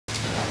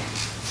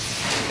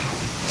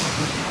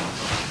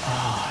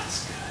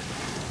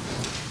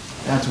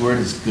God's Word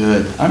is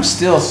good. I'm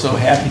still so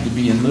happy to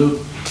be in Luke.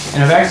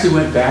 And I've actually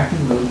went back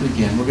in Luke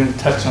again. We're going to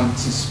touch on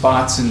some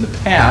spots in the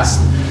past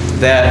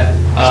that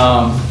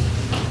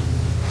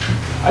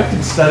I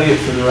could study it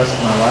for the rest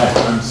of my life.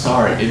 I'm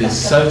sorry. It is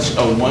such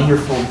a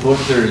wonderful book.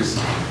 There is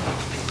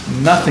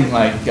nothing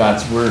like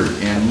God's Word.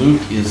 And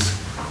Luke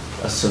is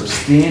a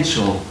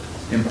substantial,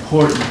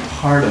 important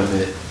part of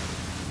it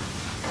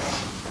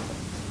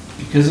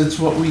because it's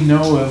what we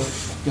know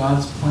of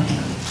God's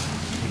plan.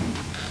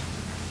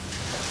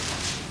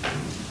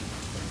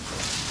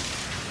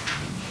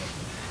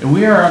 And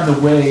we are on the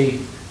way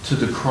to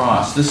the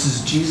cross. This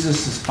is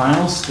Jesus'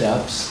 final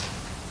steps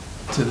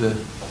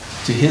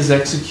to his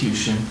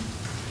execution.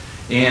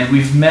 And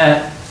we've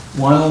met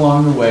one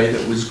along the way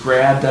that was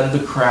grabbed out of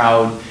the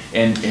crowd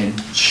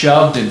and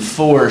shoved and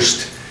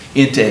forced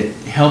into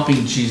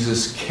helping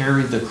Jesus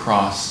carry the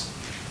cross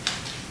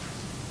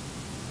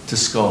to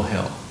Skull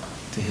Hill,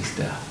 to his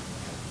death.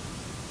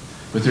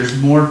 But there's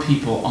more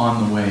people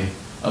on the way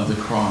of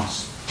the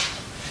cross.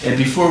 And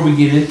before we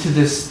get into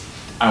this,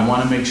 I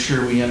want to make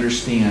sure we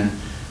understand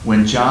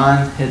when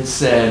John had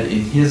said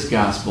in his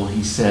gospel,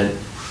 he said,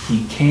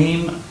 he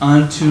came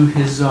unto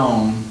his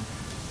own.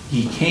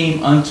 He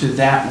came unto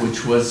that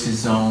which was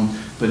his own,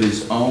 but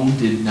his own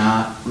did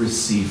not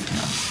receive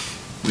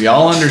him. We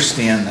all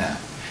understand that.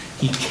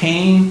 He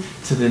came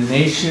to the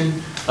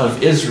nation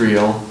of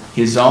Israel,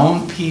 his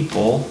own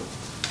people,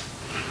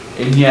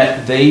 and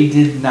yet they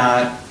did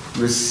not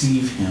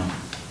receive him.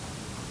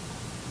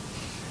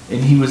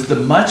 And he was the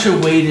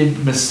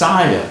much-awaited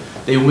Messiah.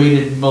 They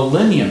waited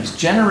millenniums,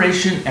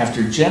 generation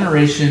after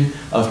generation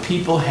of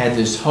people had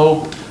this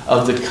hope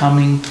of the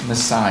coming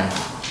Messiah.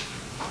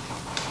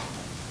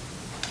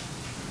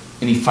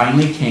 And he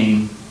finally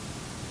came,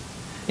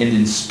 and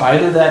in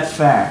spite of that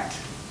fact,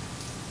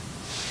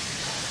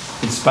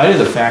 in spite of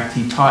the fact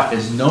he taught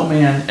as no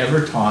man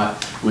ever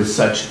taught with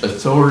such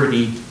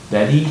authority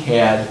that he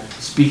had,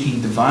 speaking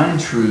divine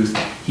truth,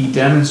 he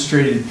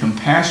demonstrated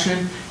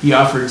compassion, he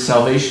offered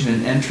salvation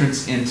and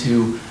entrance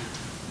into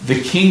the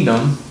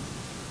kingdom,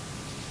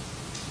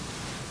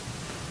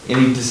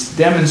 and he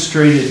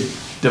demonstrated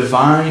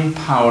divine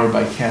power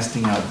by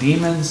casting out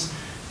demons,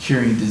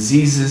 curing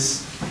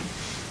diseases,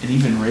 and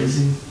even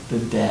raising the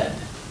dead.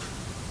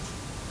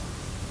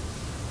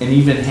 And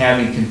even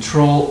having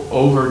control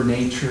over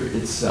nature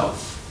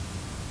itself.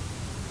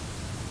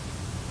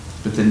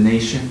 But the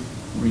nation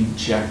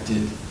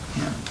rejected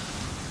him.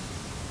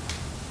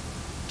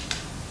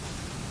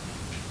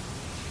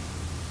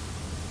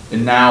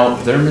 And now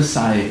their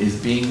Messiah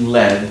is being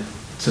led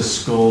to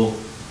Skull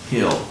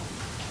Hill.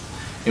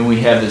 And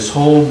we have this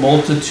whole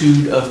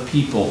multitude of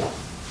people.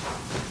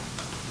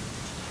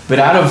 But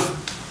out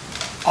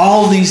of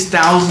all these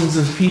thousands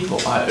of people,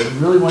 I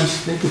really want you to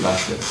think about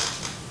this.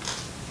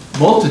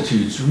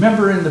 Multitudes.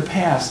 Remember in the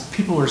past,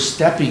 people were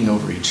stepping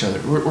over each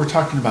other. We're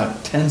talking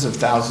about tens of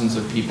thousands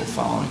of people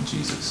following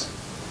Jesus.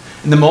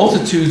 And the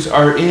multitudes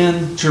are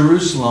in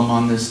Jerusalem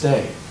on this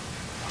day.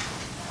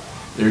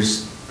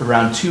 There's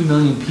around 2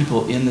 million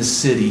people in the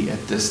city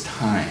at this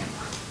time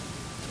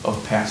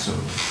of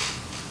Passover.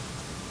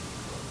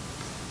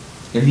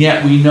 And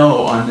yet we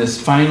know on this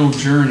final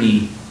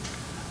journey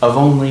of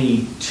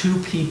only 2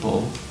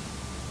 people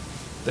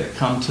that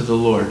come to the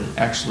Lord.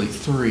 Actually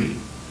 3.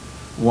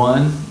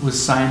 One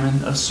was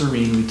Simon of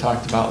Cyrene, we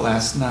talked about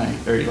last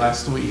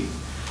week.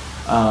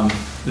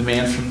 The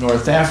man from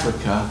North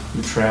Africa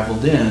who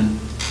traveled in,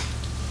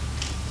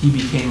 he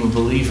became a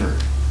believer.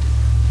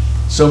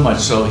 So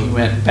much so he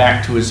went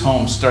back to his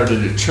home,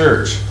 started a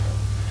church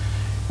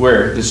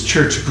where this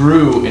church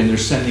grew, and they're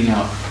sending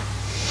out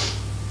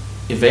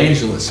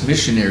evangelists,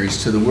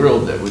 missionaries to the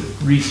world that would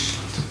reach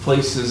to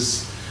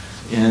places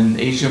in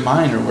Asia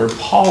Minor where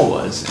Paul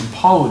was, and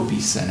Paul would be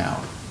sent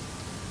out.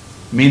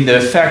 I mean, the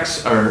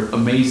effects are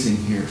amazing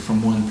here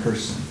from one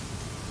person.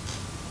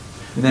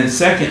 And then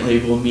secondly,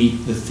 we'll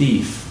meet the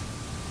thief.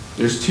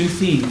 There's 2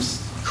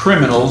 thieves,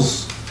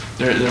 criminals.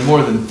 They're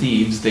more than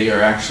thieves. They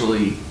are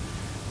actually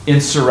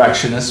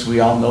insurrectionists. We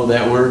all know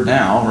that word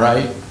now,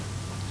 right?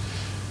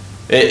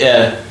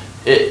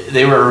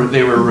 They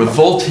were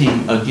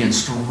revolting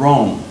against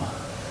Rome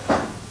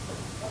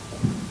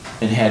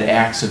and had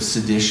acts of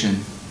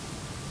sedition,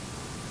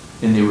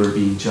 and they were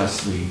being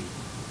justly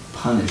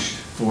punished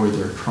for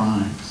their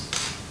crimes.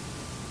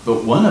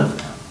 But one of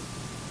them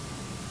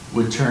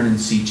would turn and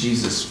see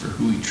Jesus for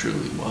who he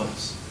truly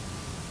was.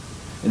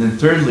 And then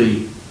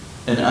thirdly,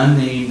 an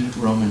unnamed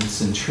Roman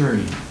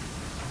centurion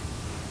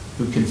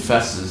who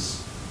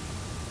confesses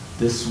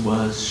this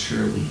was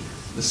surely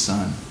the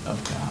Son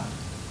of God.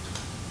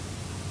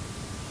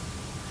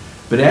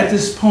 But at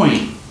this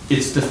point,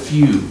 it's the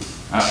few.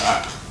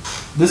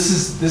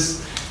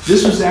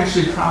 This was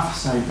actually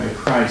prophesied by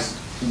Christ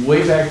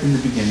way back in the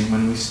beginning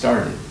when we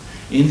started.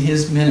 In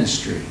his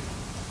ministry,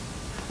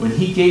 when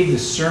he gave the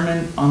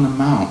Sermon on the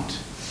Mount,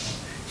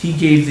 he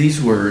gave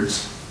these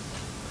words,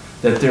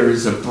 that there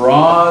is a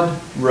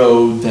broad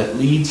road that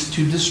leads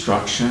to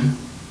destruction,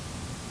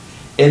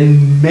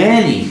 and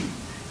many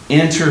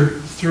enter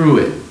through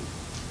it.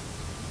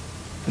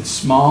 But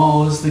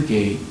small is the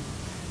gate,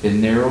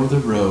 and narrow the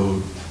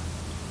road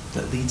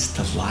that leads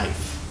to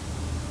life.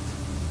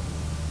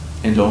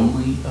 And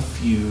only a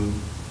few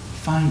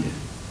find it.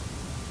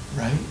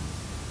 Right?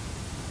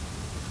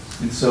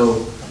 And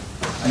so,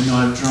 I know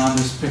I've drawn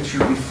this picture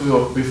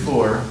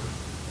before,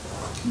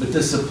 but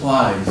this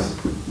applies.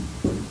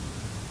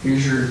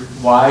 Here's your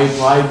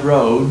wide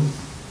road,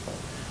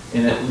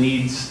 and it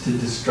leads to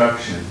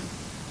destruction.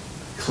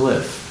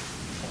 Cliff.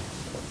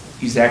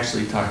 He's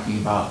actually talking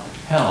about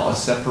hell, a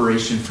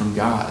separation from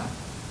God.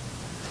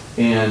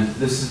 And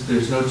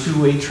there's no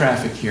two-way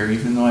traffic here,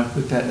 even though I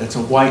put that's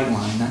a white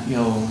line, not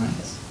yellow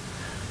lines.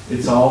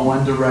 It's all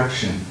one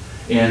direction.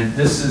 And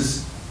this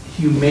is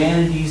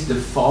humanity's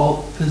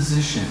default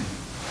position,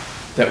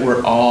 that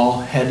we're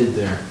all headed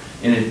there.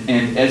 And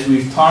as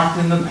we've talked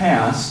in the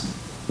past,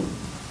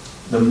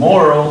 the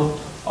moral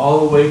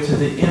all the way to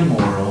the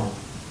immoral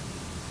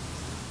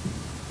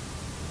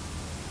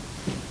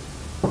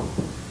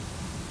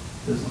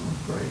doesn't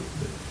look right,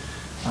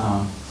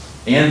 but,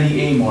 and the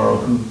amoral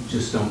who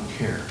just don't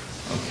care,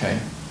 okay?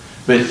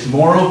 But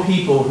moral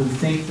people who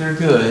think they're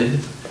good,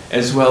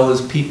 as well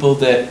as people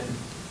that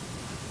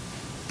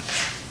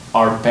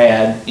are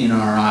bad in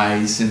our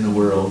eyes in the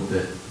world,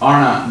 that are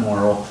not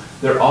moral,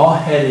 they're all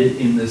headed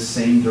in the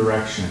same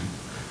direction.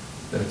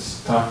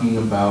 That's talking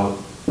about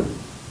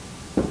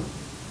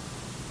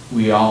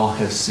we all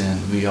have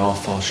sinned. We all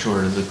fall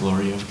short of the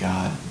glory of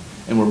God.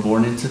 And we're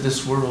born into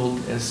this world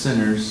as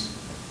sinners,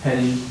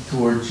 heading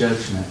toward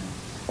judgment.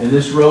 And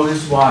this road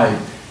is wide.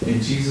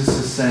 And Jesus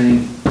is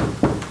saying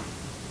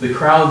the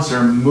crowds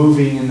are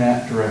moving in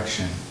that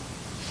direction.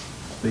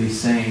 But he's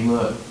saying,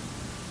 look,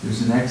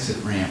 there's an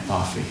exit ramp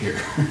off of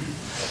here.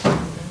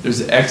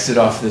 There's an exit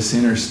off this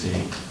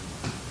interstate.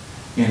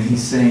 And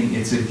he's saying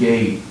it's a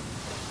gate.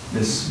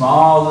 This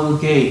small little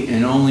gate,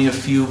 and only a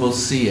few will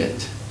see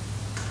it.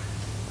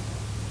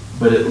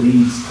 But it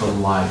leads to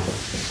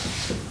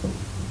life.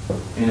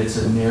 And it's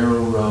a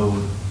narrow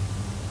road.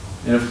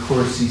 And of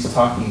course, he's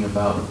talking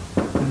about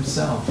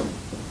himself.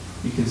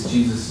 Because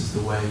Jesus is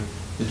the way,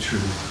 the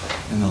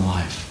truth, and the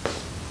life.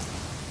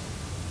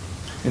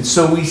 And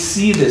so we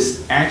see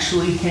this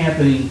actually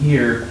happening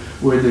here,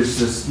 where there's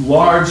this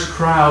large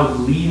crowd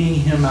leading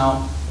him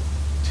out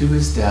to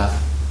his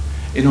death.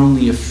 And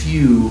only a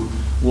few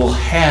will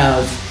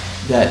have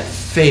that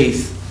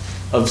faith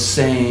of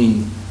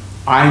saying,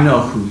 I know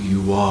who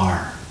you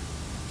are.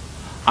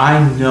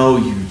 I know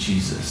you,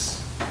 Jesus.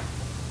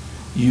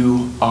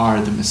 You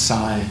are the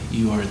Messiah.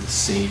 You are the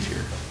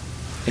Savior.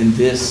 And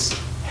this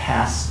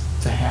has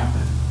to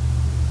happen.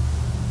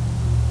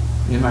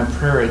 In my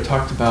prayer, I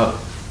talked about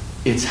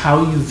it's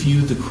how you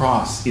view the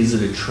cross. Is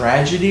it a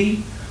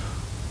tragedy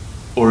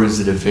or is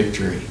it a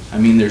victory? I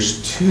mean,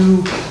 there's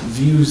two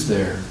views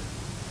there.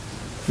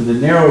 For the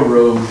narrow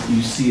road,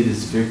 you see it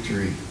as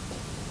victory.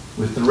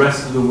 With the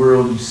rest of the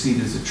world, you see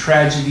it as a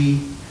tragedy,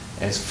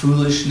 as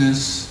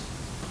foolishness,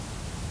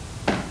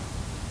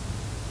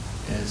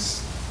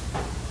 as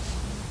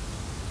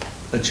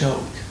a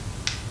joke.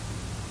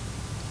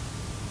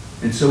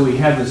 And so we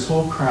have this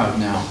whole crowd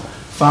now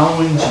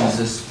following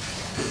Jesus.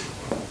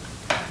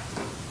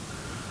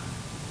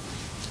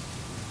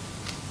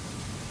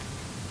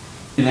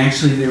 And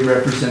actually they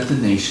represent the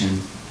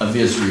nation of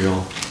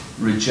Israel,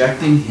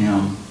 rejecting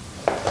him.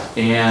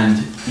 And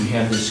we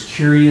have this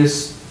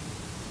curious,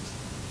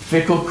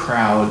 fickle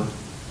crowd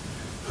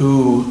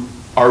who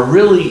are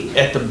really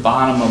at the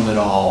bottom of it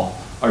all,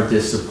 are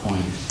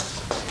disappointed.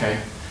 Okay?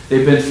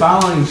 They've been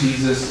following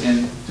Jesus,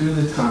 and through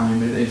the time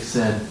they've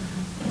said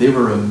they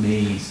were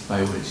amazed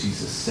by what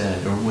Jesus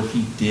said or what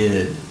he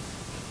did.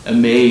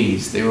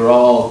 Amazed. They were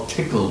all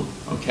tickled,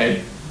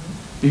 okay?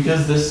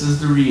 Because this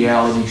is the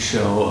reality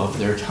show of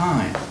their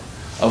time,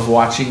 of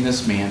watching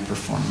this man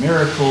perform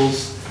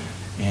miracles,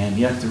 and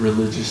yet the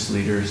religious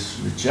leaders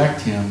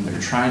reject him. They're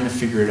trying to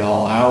figure it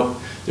all out.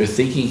 They're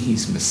thinking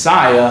he's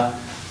Messiah,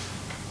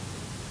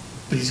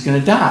 but he's going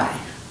to die.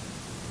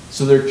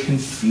 So they're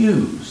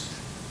confused.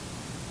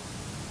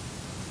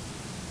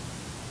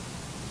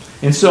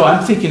 And so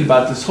I'm thinking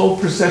about this whole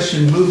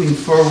procession moving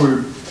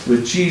forward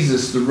with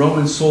Jesus. The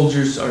Roman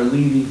soldiers are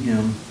leading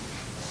him.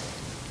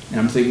 And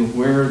I'm thinking,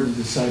 where are the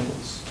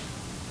disciples?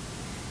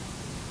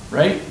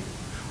 Right?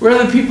 Where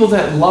are the people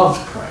that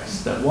loved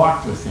Christ, that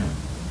walked with him?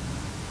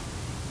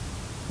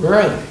 Where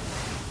are they?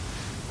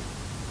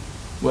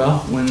 Well,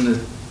 when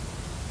the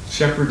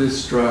shepherd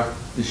is struck,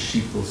 the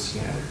sheep will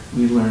scatter.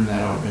 We learned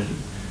that already.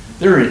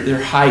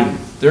 They're hiding.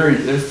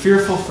 They're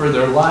fearful for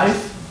their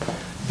life.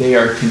 They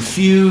are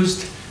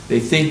confused. They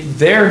think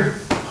their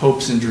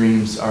hopes and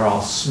dreams are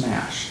all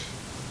smashed.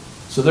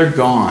 So they're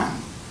gone.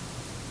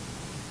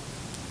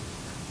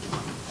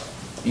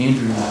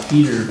 Andrew,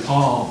 Peter,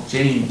 Paul,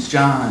 James,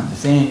 John,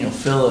 Nathaniel,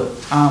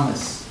 Philip,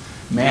 Thomas,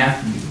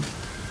 Matthew,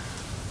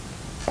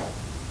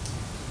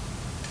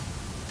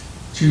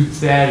 Jude,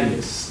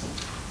 Thaddeus,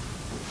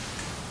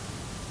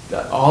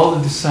 all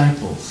the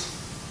disciples,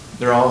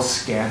 they're all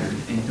scattered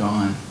and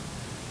gone.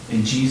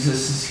 And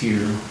Jesus is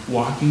here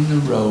walking the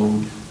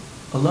road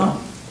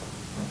alone.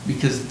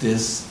 because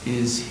this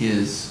is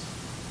his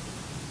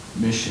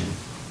mission.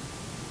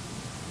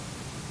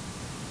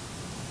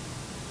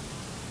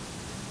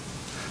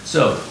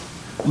 So,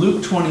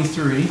 Luke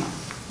 23, as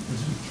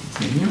we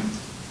continue.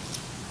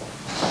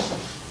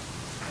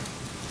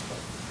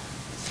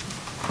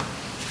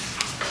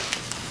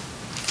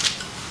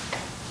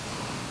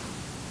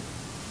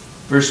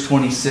 Verse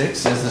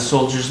 26, as the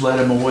soldiers led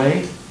him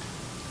away,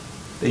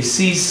 they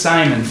seized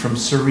Simon from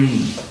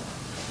Cyrene,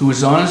 who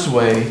was on his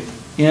way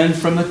in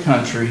from the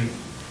country,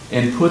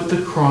 and put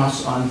the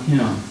cross on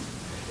him,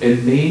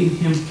 and made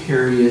him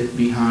carry it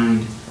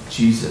behind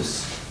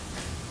Jesus.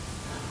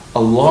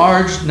 A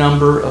large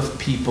number of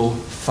people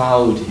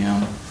followed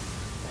him,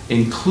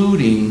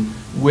 including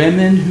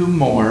women who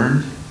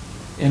mourned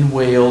and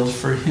wailed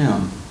for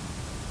him.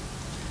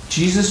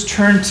 Jesus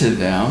turned to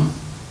them,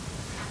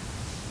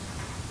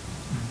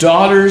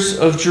 "Daughters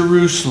of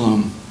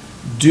Jerusalem,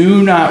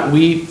 do not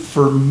weep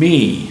for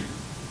me.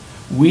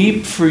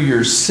 Weep for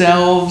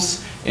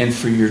yourselves and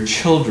for your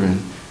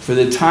children. For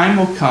the time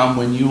will come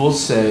when you will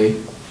say,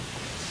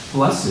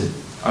 'Blessed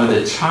are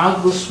the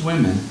childless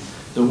women,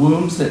 the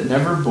wombs that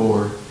never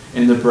bore,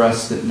 and the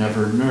breasts that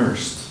never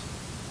nursed.'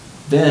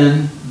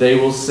 Then they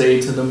will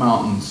say to the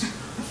mountains,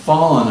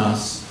 'Fall on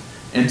us,'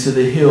 and to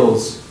the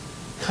hills,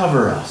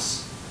 'Cover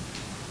us.'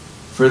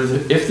 For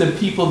if the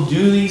people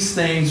do these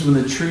things when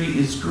the tree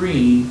is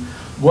green,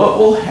 what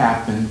will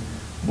happen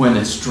when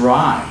it's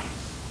dry?"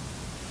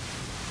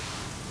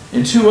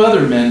 And 2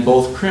 other men,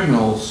 both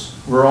criminals,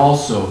 were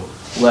also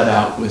led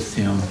out with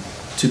him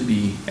to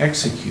be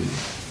executed.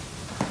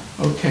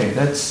 Okay,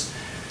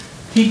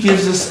 he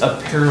gives us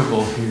a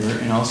parable here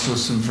and also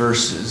some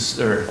verses,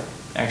 or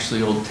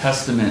actually Old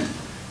Testament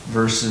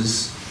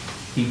verses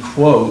he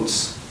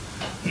quotes.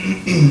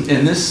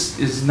 And this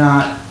is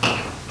not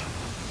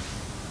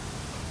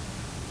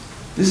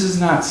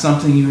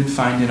something you would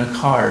find in a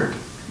card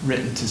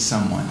written to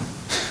someone,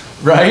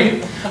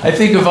 right? I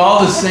think of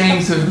all the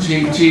sayings of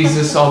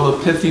Jesus, all the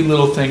pithy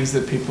little things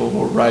that people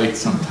will write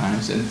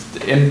sometimes,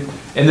 and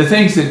the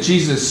things that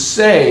Jesus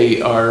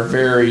say are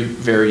very,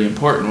 very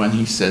important. When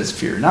he says,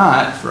 "Fear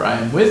not, for I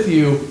am with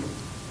you,"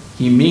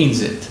 he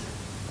means it.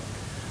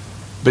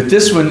 But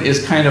this one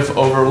is kind of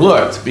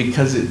overlooked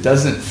because it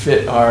doesn't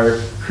fit our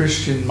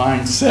Christian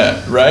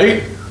mindset,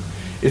 right?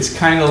 It's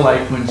kind of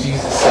like when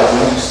Jesus said,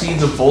 "When you see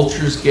the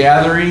vultures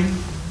gathering,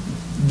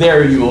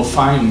 there you will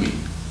find me."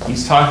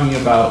 He's talking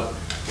about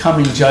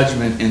coming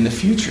judgment in the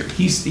future.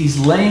 He's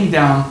laying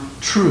down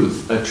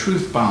truth, a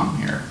truth bomb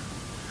here.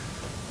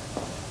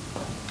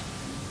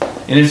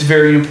 And it's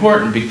very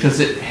important because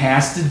it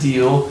has to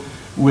deal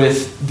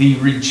with the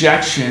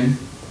rejection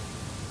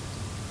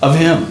of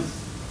him.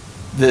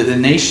 The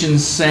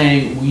nations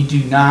saying, "We do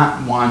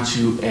not want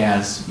you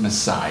as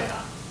Messiah."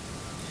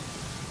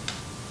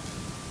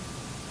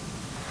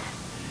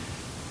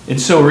 And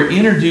so we're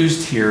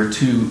introduced here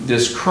to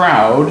this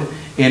crowd,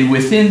 and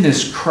within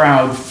this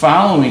crowd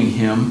following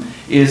him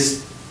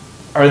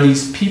are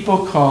these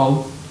people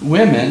called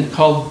women,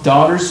 called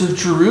daughters of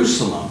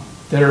Jerusalem,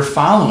 that are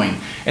following.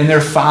 And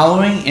they're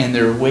following and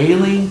they're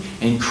wailing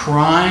and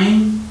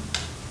crying.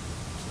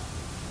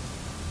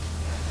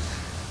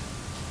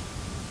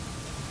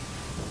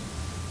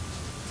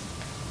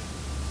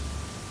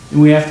 And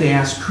we have to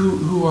ask,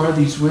 who are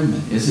these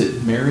women? Is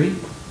it Mary,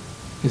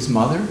 his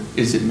mother?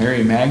 Is it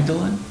Mary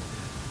Magdalene?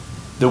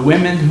 The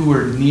women who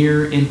were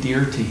near and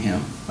dear to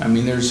him. I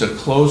mean, there's a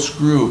close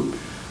group.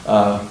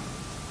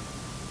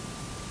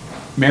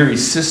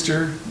 Mary's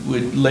sister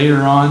would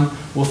later on,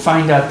 we'll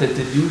find out that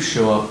they do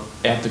show up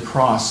at the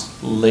cross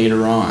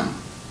later on.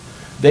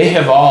 They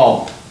have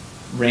all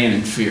ran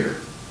in fear.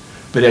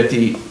 But at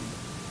the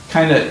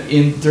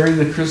during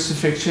the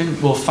crucifixion,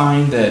 we'll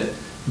find that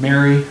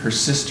Mary, her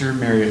sister,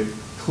 Mary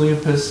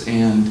Cleopas,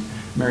 and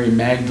Mary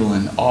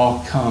Magdalene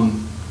all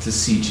come to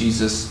see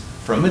Jesus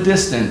from a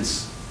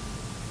distance,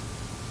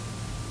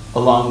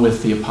 along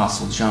with the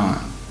Apostle John.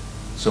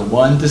 So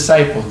one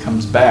disciple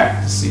comes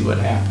back to see what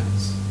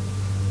happens.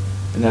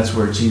 And that's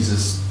where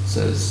Jesus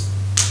says,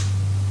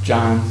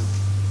 "John,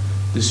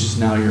 this is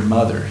now your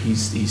mother."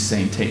 He's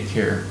saying, take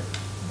care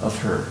of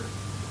her.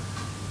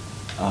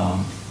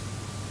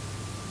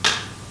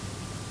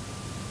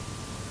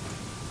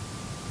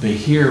 But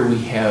here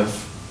we have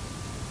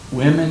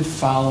women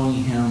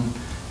following him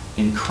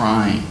and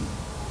crying.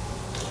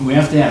 We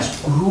have to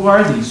ask, who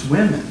are these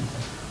women?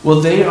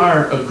 Well, they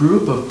are a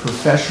group of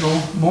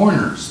professional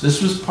mourners.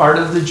 This was part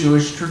of the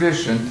Jewish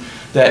tradition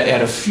that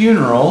at a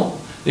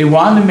funeral, they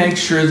wanted to make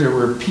sure there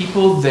were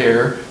people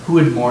there who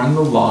would mourn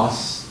the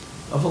loss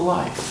of a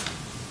life.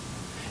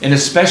 And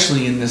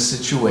especially in this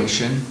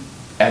situation,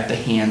 at the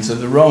hands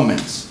of the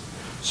Romans.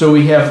 So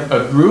we have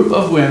a group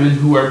of women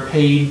who are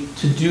paid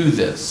to do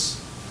this.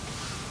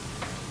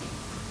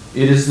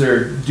 It is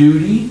their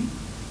duty.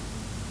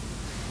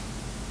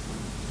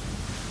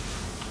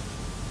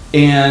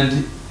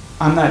 And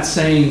I'm not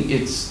saying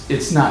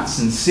it's not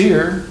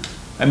sincere.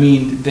 I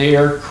mean, they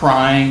are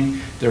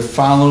crying. They're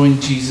following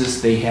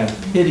Jesus. They have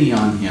pity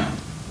on him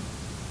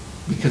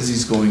because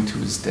he's going to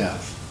his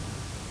death.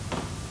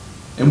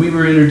 And we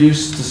were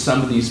introduced to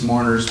some of these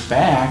mourners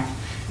back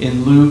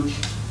in Luke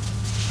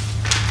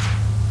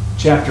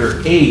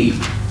chapter 8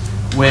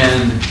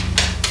 when...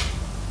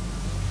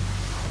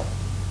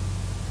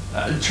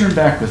 turn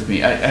back with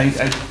me. I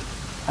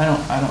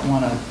don't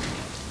want to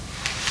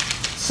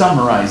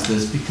summarize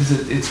this because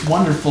it's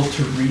wonderful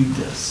to read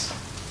this.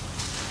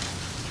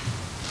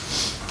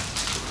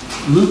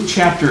 Luke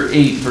chapter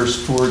 8,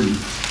 verse 40.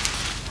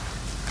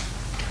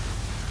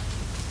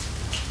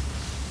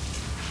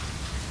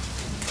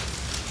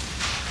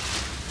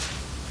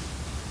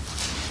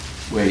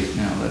 Wait,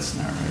 no, that's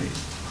not right.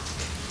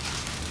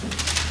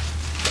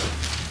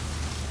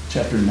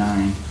 Chapter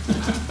 9.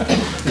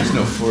 There's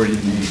no 40 in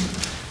 8.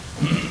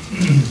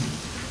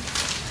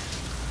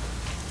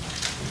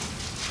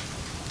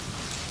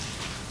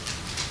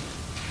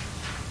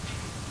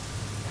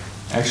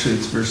 Actually,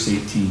 it's verse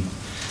 18.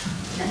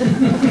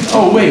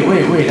 Oh, wait. I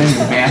mean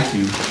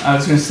Matthew. I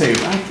was going to say,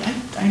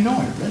 I know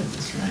I read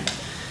this right.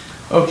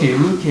 Okay,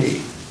 Luke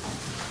 8.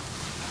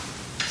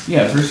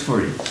 Yeah, verse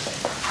 40.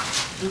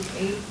 Luke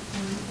 8.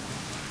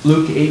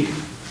 Luke 8,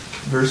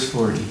 verse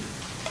 40.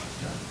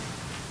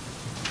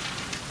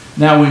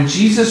 Now when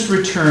Jesus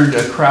returned,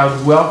 a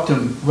crowd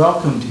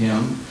welcomed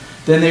him.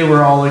 Then they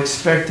were all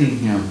expecting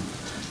him.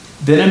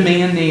 Then a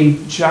man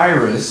named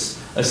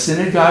Jairus, a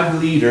synagogue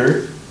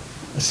leader,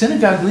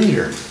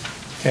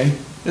 okay?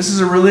 This is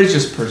a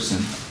religious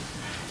person.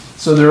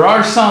 So there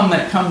are some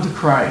that come to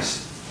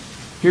Christ.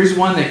 Here's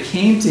one that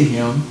came to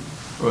him,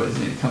 or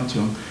didn't come to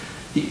him.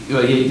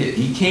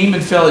 He came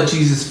and fell at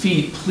Jesus'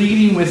 feet,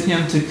 pleading with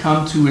him to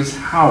come to his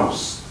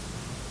house.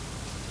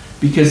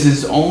 Because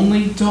his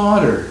only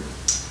daughter,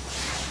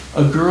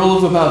 a girl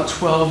of about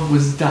 12,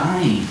 was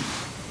dying.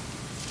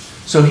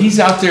 So he's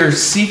out there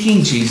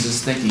seeking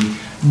Jesus, thinking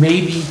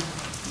maybe,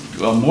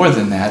 well, more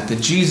than that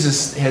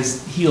Jesus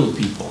has healed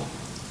people.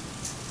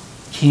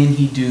 Can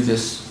he do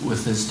this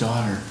with his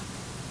daughter?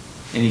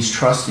 And he's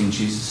trusting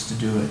Jesus to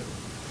do it.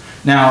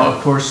 Now,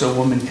 of course, a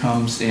woman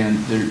comes, and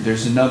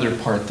there's another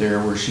part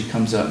there where she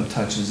comes up and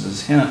touches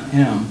his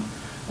hem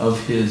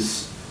of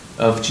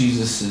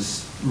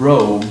Jesus'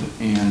 robe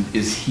and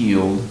is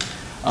healed.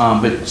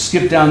 But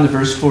skip down to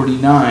verse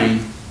 49.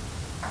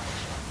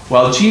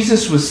 While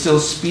Jesus was still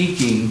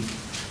speaking,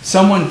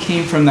 someone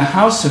came from the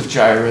house of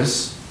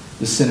Jairus,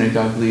 the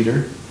synagogue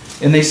leader,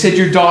 and they said,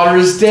 "Your daughter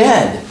is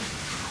dead.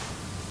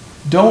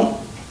 Don't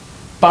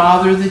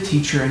bother the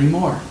teacher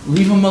anymore.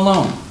 Leave him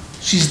alone.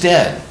 She's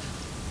dead.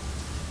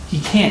 He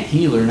can't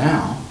heal her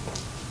now.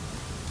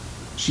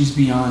 She's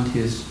beyond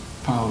his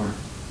power."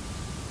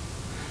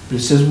 But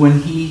it says,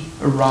 when he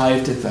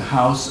arrived at the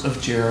house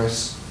of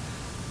Jairus,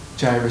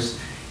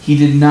 he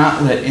did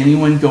not let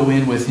anyone go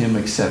in with him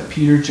except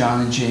Peter, John,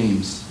 and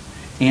James,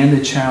 and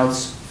the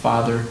child's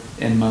father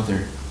and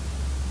mother.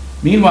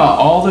 Meanwhile,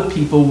 all the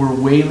people were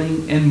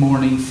wailing and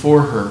mourning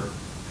for her.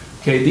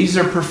 Okay, these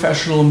are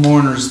professional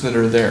mourners that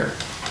are there,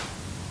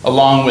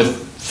 along with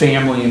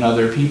family and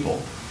other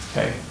people.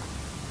 Okay.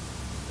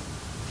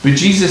 But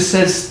Jesus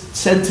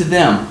said to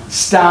them,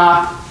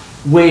 "Stop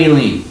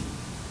wailing.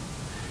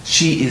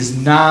 She is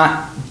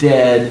not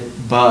dead,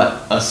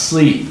 but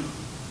asleep."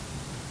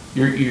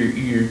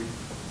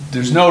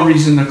 There's no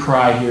reason to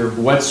cry here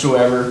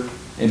whatsoever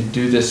and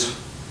do this,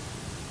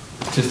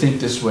 to think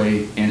this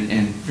way.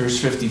 And verse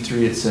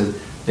 53, it said,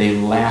 they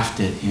laughed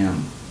at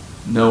him,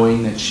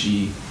 knowing that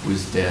she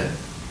was dead.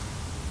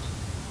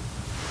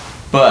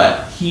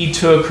 But he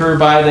took her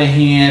by the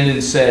hand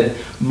and said,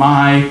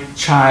 "My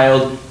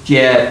child,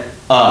 get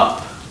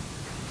up."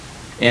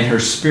 And her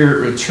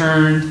spirit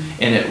returned,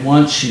 and at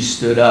once she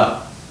stood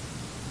up.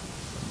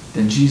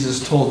 Then Jesus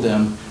told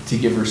them to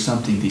give her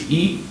something to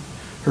eat.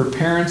 Her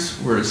parents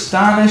were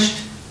astonished,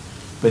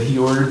 but he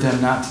ordered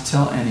them not to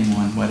tell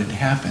anyone what had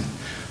happened.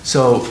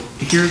 So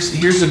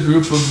here's a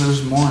group of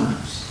those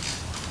mourners.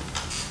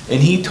 And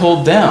he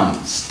told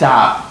them,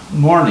 "Stop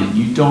mourning.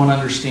 You don't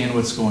understand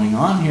what's going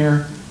on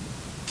here.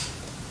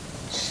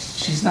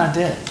 She's not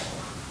dead.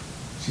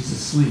 She's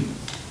asleep."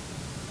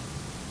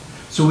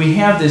 So we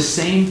have this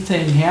same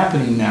thing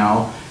happening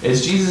now.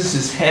 As Jesus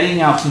is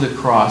heading out to the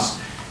cross,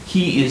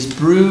 he is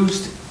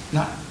bruised.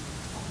 Not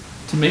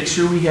to make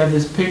sure we have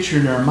this picture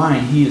in our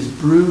mind, he is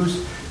bruised,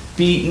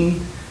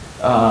 beaten,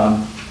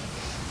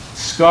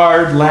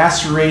 scarred,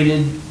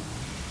 lacerated,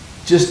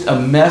 just a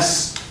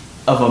mess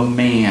of a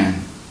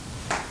man.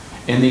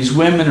 And these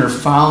women are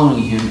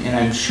following him, and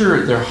I'm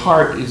sure their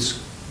heart is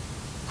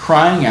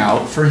crying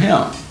out for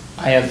him.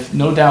 I have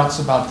no doubts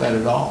about that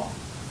at all.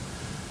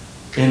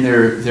 And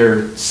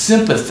they're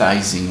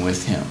sympathizing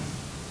with him,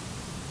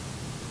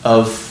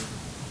 of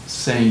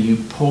saying, "You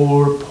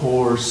poor,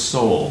 poor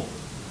soul,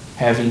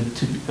 having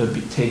to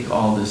take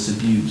all this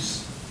abuse."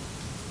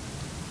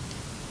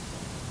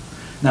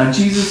 Now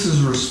Jesus'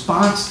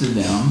 response to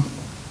them,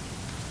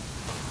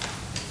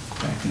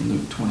 back in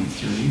Luke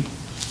 23,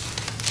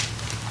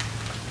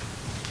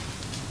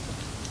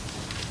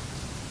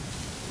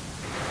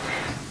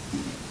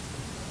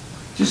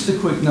 just a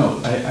quick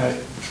note.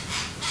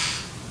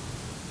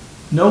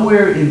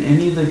 Nowhere in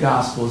any of the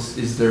Gospels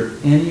is there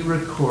any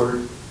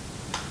record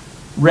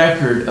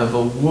record of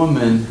a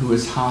woman who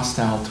is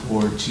hostile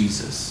toward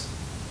Jesus.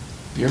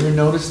 Have you ever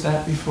noticed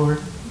that before?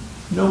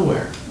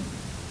 Nowhere.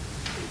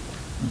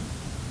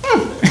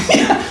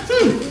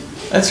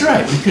 That's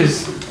right,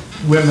 because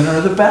women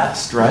are the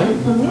best, right?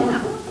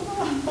 Yeah.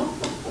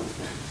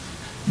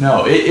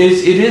 No, it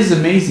is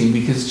amazing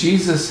because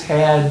Jesus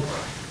had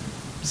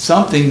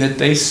something that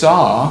they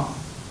saw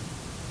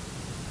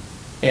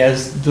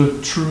as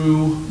the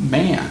true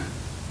man.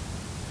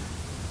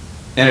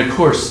 And of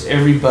course,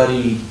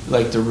 everybody,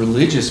 like the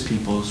religious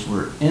peoples,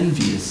 were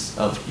envious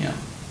of him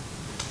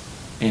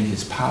and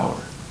his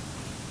power.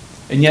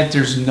 And yet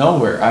there's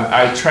nowhere.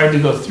 I tried to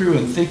go through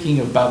and thinking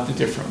about the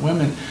different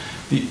women.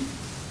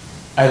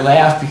 I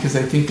laugh because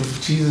I think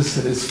of Jesus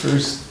at his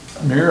first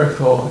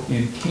miracle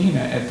in Cana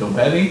at the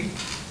wedding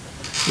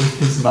with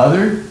his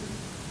mother,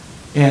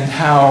 and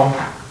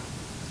how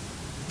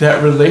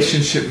that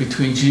relationship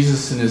between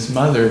Jesus and his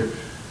mother,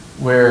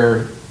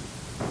 where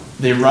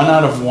they run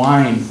out of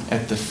wine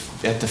at the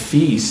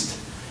feast,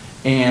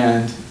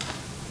 and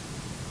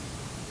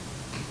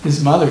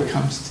his mother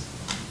comes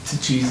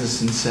to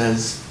Jesus and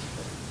says,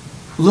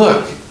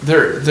 "Look,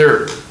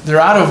 they're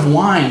out of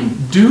wine.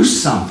 Do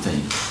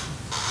something.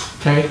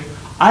 Okay?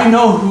 I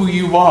know who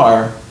you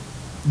are.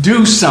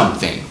 Do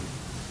something."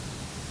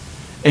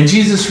 And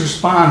Jesus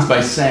responds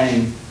by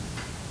saying,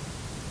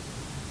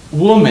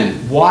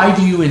 "Woman, why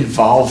do you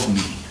involve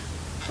me?"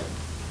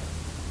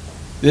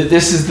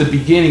 This is the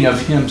beginning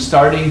of him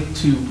starting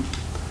to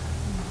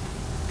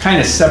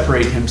kind of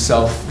separate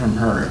himself from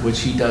her,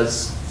 which he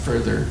does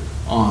further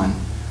on.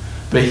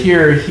 But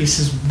here he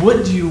says,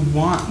 "What do you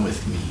want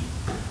with me?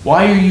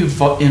 Why are you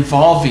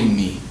involving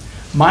me?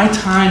 My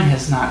time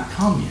has not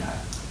come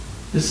yet.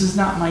 This is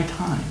not my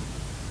time."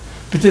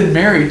 But then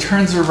Mary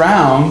turns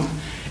around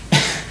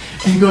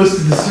and goes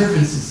to the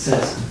servants and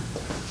says,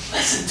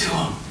 "Listen to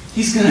him.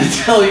 He's going to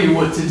tell you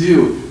what to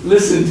do.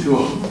 Listen to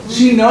him."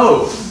 She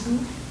knows.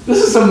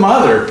 This is a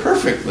mother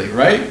perfectly,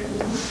 right?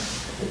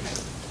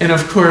 And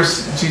of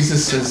course,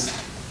 Jesus says,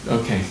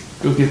 "Okay,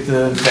 go get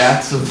the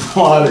vats of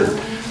water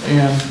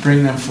and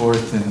bring them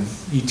forth." And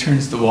he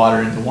turns the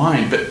water into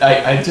wine. But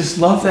I just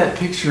love that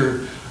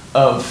picture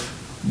of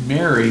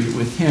Mary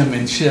with him,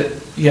 and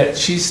yet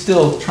she's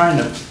still trying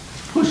to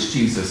push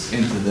Jesus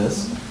into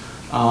this.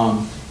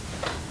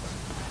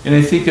 And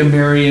I think of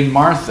Mary and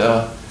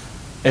Martha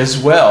as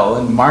well.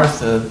 And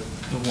Martha,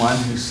 the one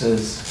who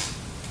says,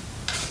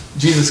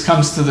 Jesus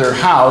comes to their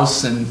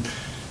house and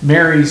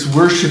Mary's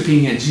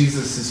worshiping at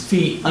Jesus'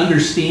 feet,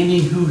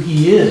 understanding who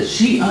he is.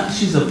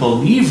 She's a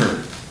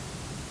believer.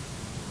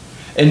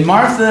 And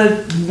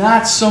Martha,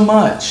 not so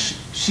much.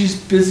 She's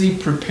busy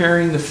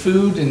preparing the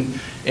food,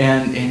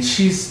 and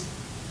she's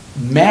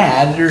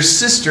mad at her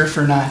sister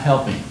for not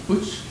helping,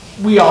 which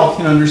we all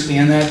can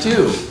understand that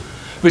too.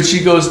 But she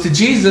goes to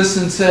Jesus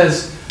and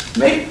says,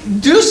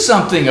 "Do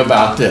something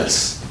about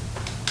this."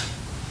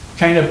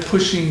 Kind of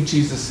pushing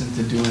Jesus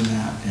into doing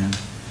that.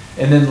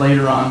 And then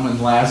later on,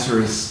 when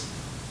Lazarus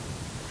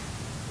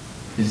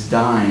is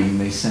dying,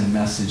 they send a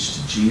message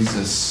to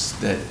Jesus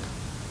that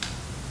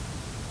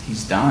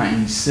he's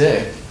dying, he's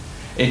sick.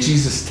 And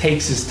Jesus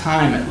takes his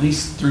time, at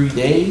least 3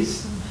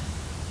 days,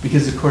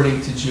 because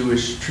according to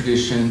Jewish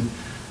tradition,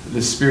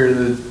 the spirit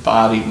of the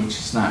body, which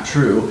is not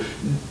true,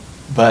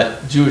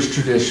 but Jewish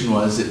tradition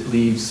was it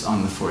leaves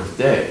on the 4th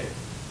day.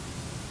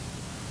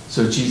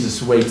 So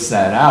Jesus waits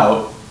that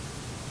out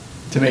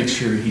to make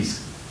sure he's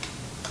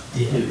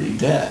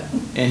dead.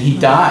 And he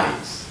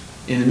dies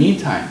in the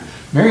meantime.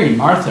 Mary and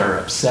Martha are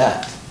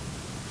upset.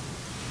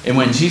 And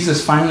when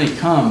Jesus finally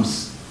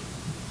comes,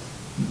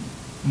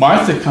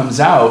 Martha comes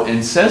out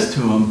and says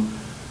to him,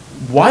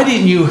 "Why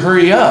didn't you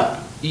hurry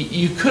up?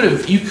 You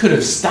could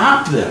have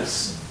stopped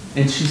this."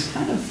 And she's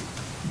kind of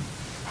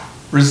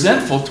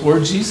resentful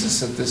toward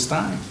Jesus at this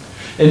time.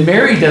 And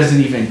Mary doesn't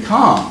even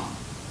come.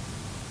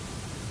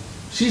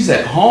 She's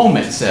at home,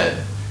 it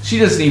said. She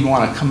doesn't even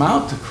want to come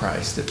out to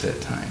Christ at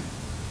that time.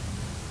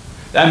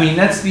 I mean,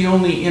 that's the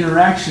only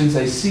interactions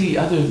I see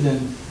other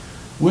than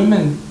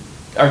women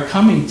are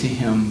coming to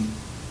him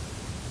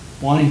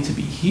wanting to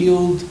be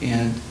healed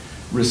and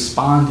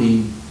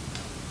responding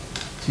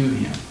to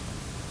him.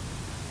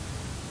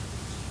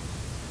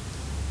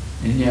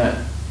 And yet,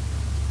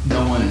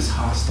 no one is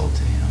hostile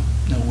to him.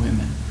 No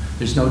women.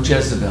 There's no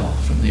Jezebel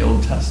from the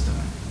Old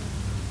Testament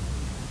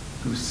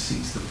who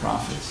seeks the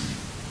prophets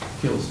and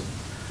kills them.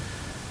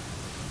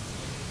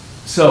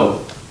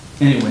 So,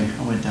 anyway,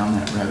 I went down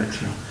that rabbit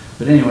trail.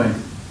 But anyway,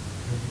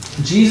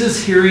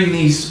 Jesus, hearing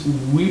these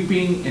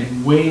weeping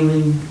and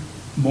wailing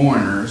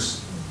mourners,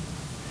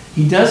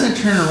 he doesn't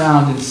turn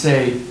around and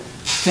say,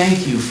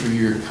 "Thank you for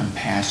your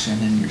compassion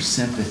and your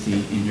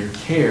sympathy and your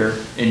care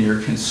and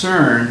your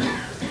concern."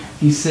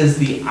 He says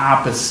the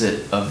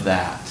opposite of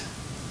that.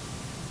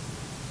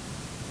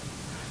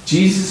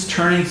 Jesus,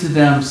 turning to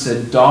them,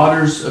 said,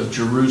 "Daughters of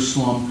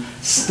Jerusalem,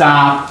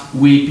 stop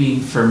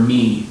weeping for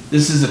me."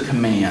 This is a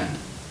command.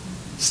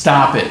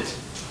 Stop it.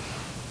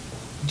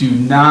 Do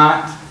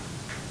not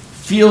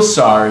feel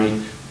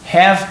sorry.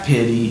 Have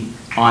pity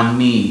on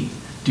me.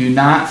 do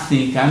not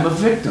think I'm a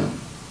victim.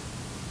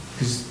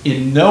 Because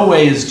in no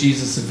way is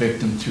Jesus a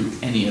victim through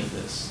any of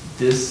this.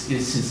 This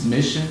is his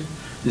mission.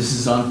 This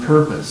is on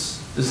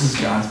purpose. This is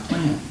God's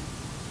plan.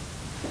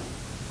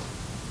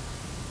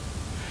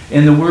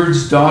 And the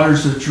words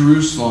daughters of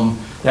Jerusalem,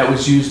 that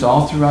was used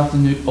all throughout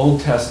the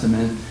Old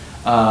Testament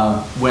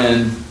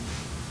when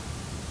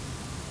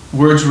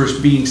words were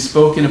being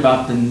spoken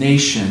about the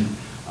nation.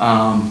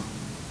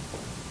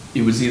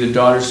 It was either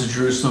daughters of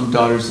Jerusalem,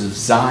 daughters of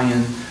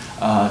Zion,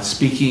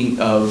 speaking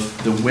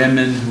of the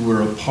women who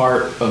were a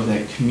part of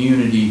that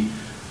community.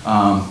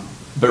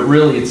 But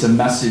really it's a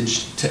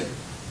message to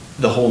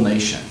the whole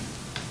nation.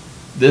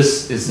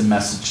 This is the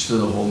message to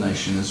the whole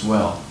nation as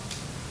well.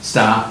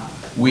 Stop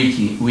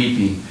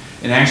weeping.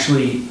 And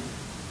actually,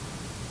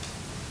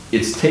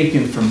 it's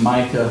taken from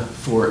Micah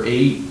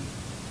 4:8,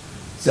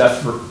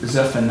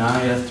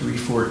 Zephaniah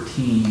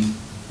 3:14,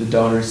 the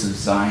daughters of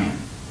Zion.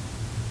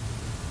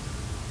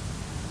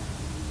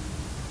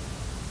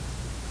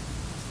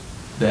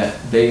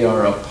 That they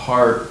are a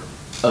part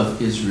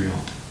of Israel.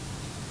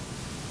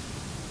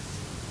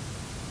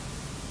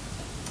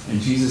 And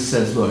Jesus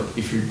says, look,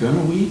 if you're going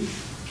to weep,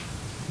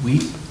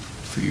 weep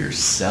for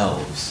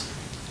yourselves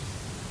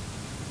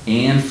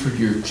and for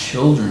your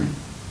children.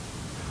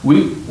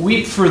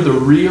 Weep for the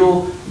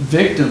real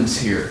victims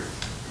here.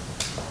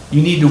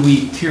 You need to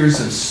weep tears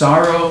of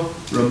sorrow,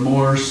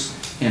 remorse,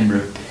 and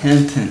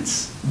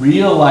repentance.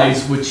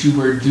 Realize what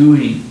you are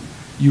doing.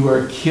 You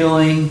are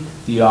killing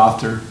the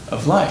author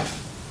of life.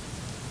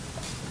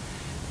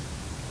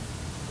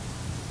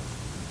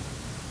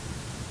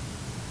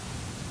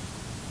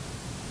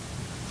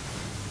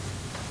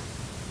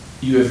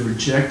 You have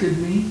rejected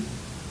me.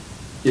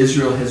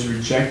 Israel has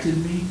rejected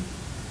me.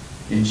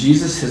 And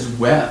Jesus has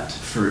wept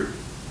for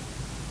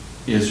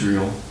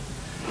Israel.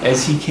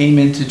 As he came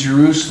into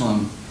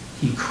Jerusalem,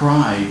 he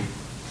cried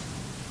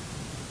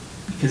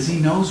because he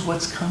knows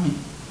what's coming.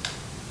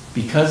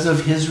 Because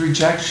of his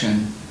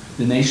rejection,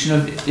 the nation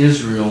of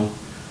Israel,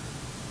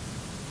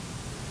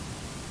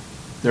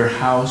 their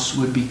house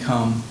would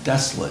become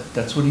desolate.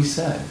 That's what he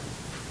said.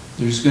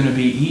 There's going to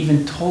be, he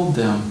even told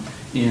them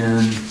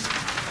in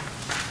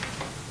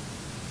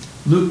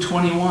Luke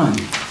 21,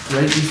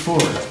 right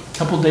before, a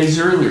couple days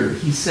earlier,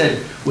 he said,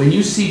 when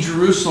you see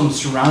Jerusalem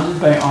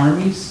surrounded by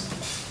armies,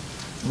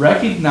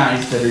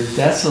 recognize that her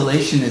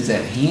desolation is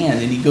at hand.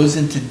 And he goes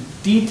into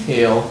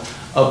detail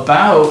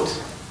about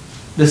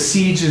the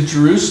siege of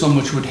Jerusalem,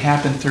 which would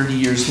happen 30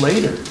 years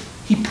later.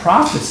 He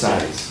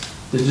prophesies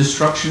the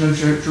destruction of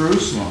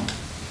Jerusalem.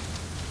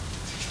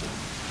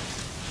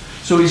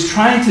 So he's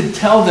trying to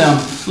tell them,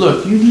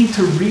 look, you need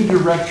to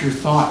redirect your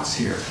thoughts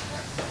here.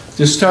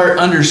 To start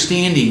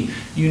understanding,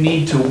 you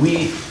need to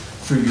weep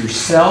for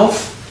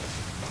yourself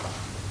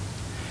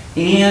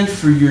and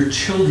for your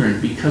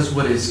children, because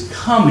what is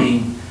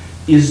coming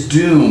is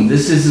doom.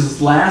 This is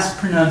his last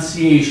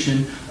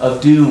pronunciation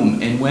of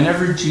doom. And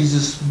whenever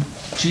Jesus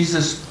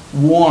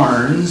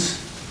warns,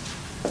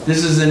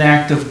 this is an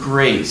act of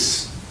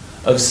grace,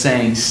 of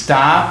saying,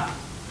 stop,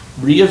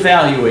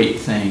 reevaluate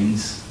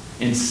things,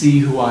 and see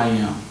who I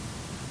am.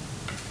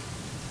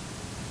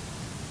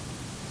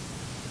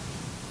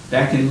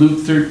 Back in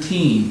Luke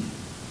 13,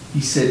 he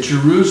said,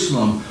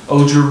 Jerusalem,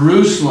 O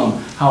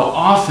Jerusalem, how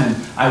often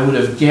I would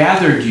have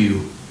gathered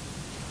you,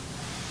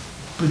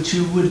 but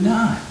you would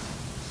not.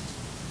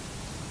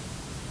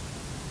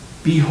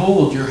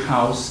 Behold, your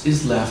house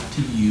is left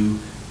to you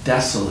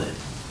desolate.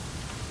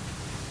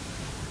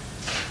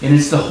 And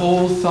it's the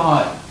whole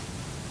thought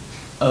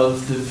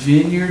of the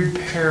vineyard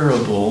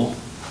parable,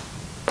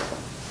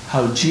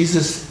 how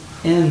Jesus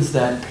ends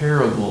that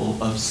parable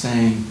of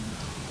saying,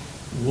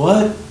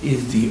 what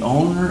is the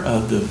owner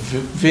of the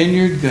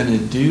vineyard going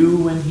to do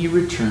when he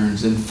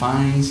returns and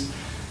finds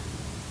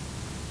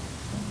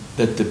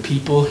that the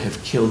people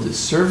have killed his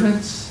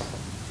servants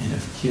and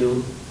have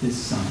killed his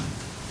son?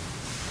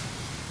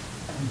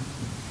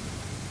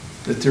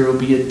 That there will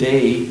be a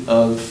day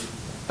of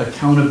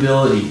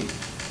accountability.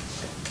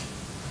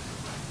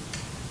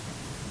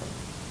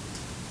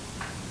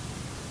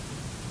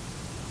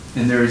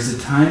 And there is a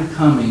time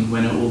coming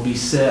when it will be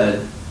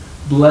said,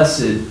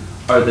 blessed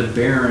are the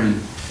barren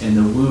and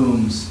the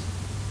wombs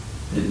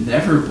that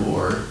never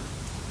bore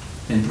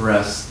and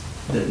breasts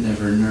that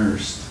never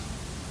nursed.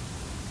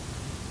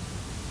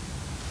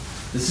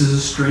 This is a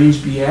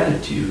strange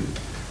beatitude,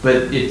 but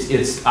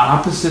it's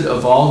opposite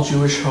of all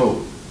Jewish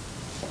hope.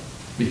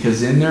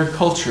 Because in their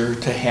culture,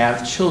 to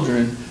have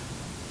children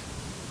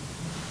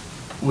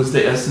was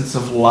the essence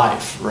of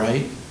life,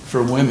 right?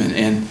 For women.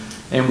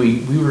 And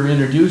we were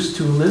introduced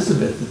to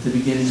Elizabeth at the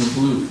beginning of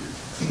Luke,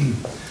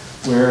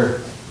 where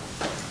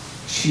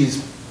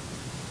she's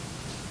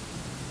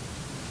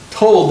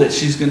told that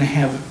she's going to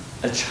have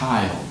a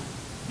child.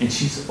 And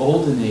she's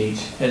old in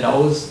age, had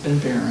always been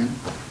barren.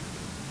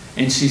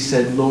 And she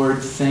said, Lord,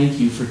 thank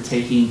you for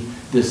taking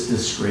this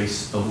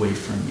disgrace away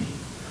from me.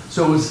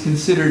 So it was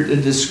considered a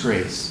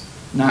disgrace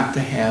not to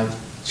have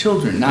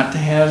children, not to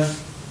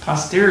have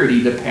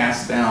posterity to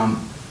pass down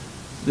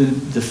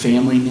the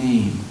family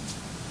name.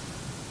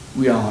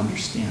 We all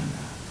understand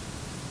that.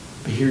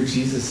 But here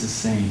Jesus is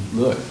saying,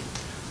 look,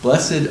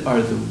 blessed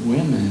are the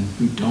women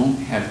who don't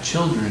have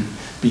children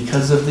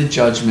because of the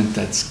judgment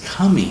that's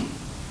coming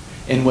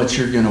and what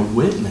you're going to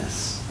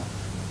witness.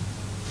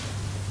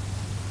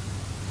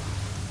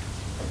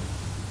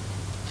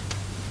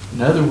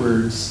 In other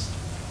words,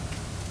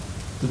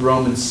 the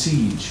Roman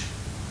siege.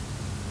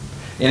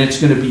 And it's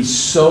going to be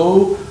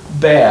so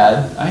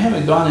bad. I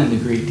haven't gone into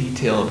great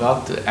detail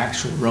about the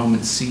actual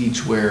Roman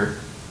siege, where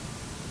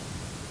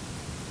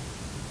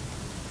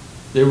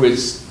there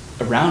was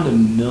around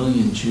 1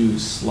 million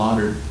Jews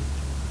slaughtered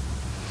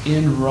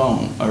in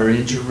Rome, or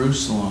in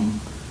Jerusalem,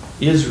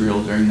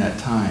 Israel, during that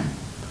time,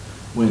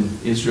 when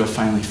Israel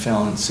finally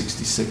fell in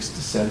 66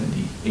 to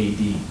 70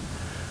 AD.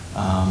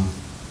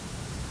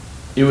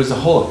 It was a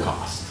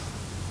Holocaust.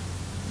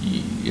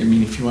 I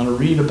mean, if you want to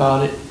read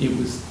about it, it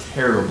was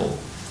terrible.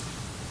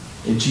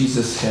 And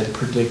Jesus had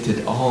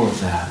predicted all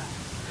of that.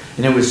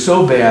 And it was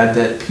so bad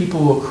that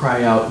people will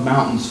cry out,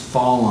 mountains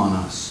fall on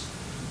us,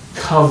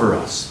 cover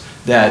us,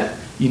 that,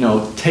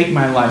 take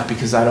my life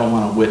because I don't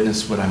want to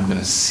witness what I'm going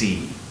to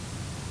see.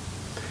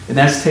 And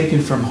that's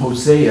taken from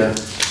Hosea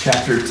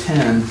chapter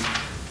 10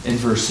 and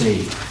verse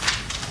 8.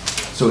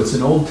 So it's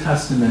an Old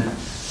Testament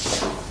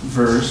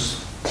verse.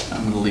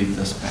 I'm going to leave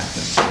this back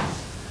in.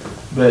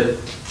 But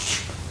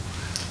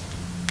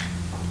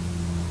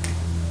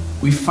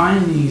we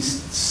find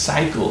these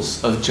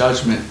cycles of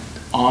judgment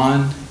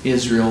on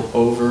Israel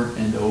over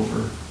and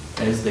over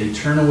as they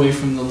turn away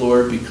from the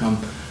Lord, become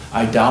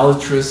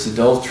idolatrous,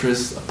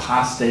 adulterous,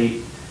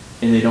 apostate,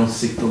 and they don't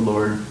seek the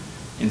Lord.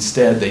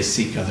 Instead, they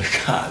seek other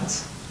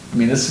gods. I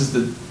mean, this is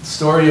the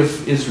story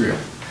of Israel.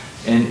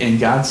 And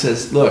God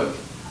says, look,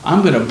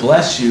 I'm going to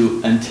bless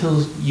you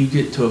until you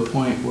get to a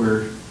point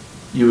where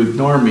you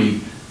ignore me.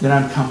 Then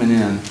I'm coming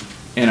in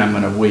and I'm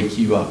going to wake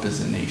you up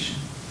as a nation.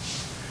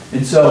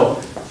 And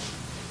so,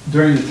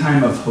 during the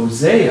time of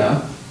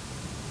Hosea,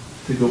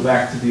 to go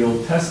back to the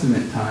Old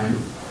Testament time,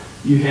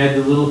 you had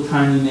the little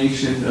tiny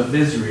nation of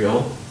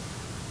Israel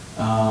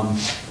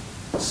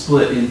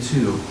split in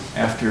two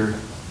after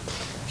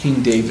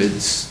King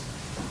David's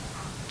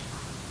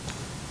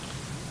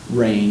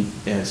reign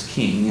as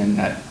king and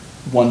that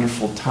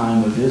wonderful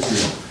time of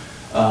Israel.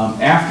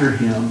 After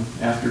him,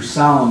 after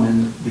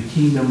Solomon, the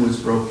kingdom was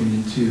broken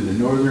in two. The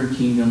northern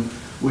kingdom,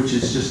 which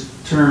is just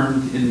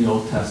termed in the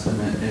Old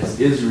Testament as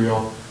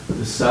Israel.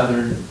 The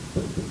southern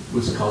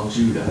was called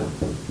Judah.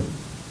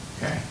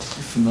 Okay,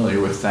 you're familiar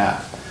with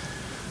that.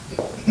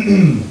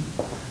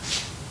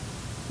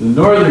 The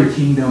northern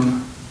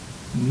kingdom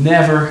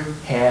never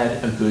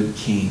had a good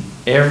king.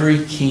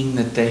 Every king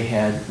that they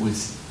had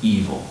was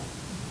evil.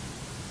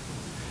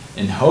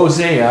 And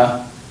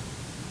Hosea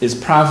is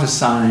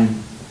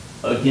prophesying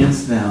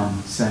against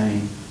them,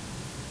 saying,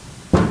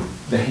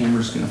 the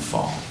hammer's going to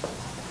fall.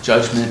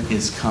 Judgment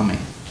is coming.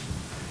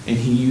 And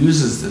he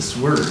uses this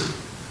word.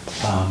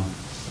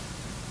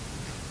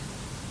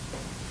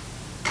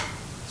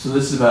 So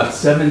this is about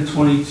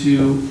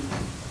 722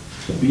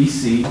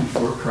 BC,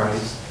 before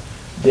Christ.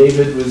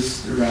 David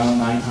was around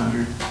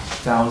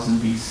 900,000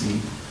 BC.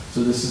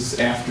 So this is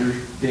after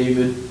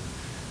David,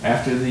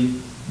 after the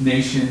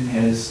nation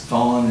has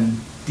fallen in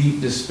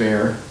deep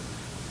despair.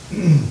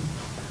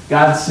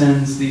 God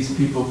sends these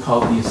people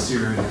called the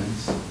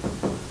Assyrians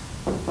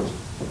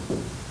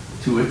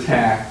to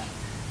attack.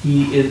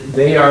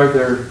 They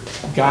are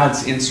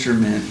God's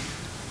instrument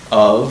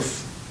of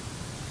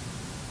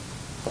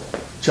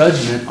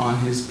judgment on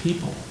his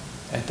people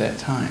at that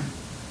time,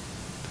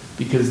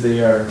 because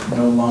they are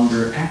no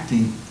longer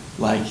acting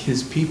like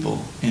his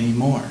people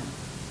anymore.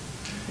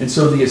 And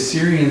so the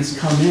Assyrians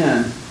come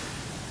in,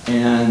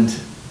 and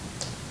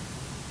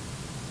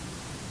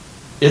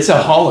it's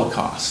a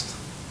Holocaust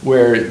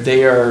where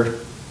they are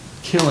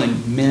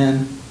killing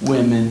men,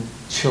 women,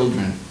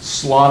 children,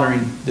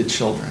 slaughtering the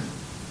children.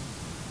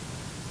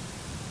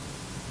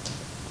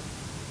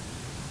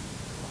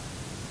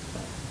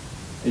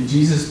 And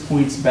Jesus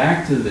points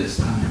back to this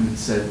time and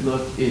said,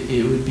 look,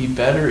 it would be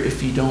better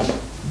if you don't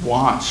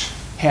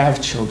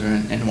have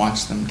children and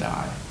watch them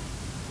die.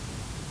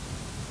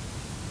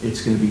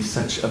 It's going to be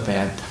such a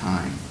bad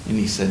time. And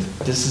he said,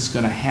 this is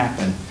going to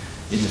happen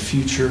in the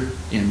future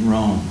in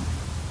Rome,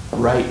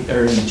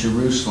 or in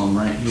Jerusalem,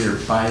 right here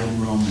by the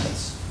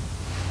Romans.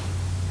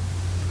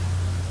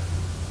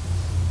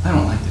 I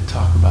don't like to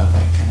talk about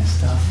that kind of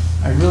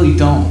stuff. I really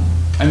don't.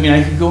 I mean,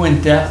 I could go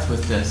in depth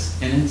with this,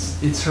 and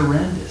it's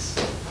horrendous.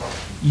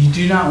 You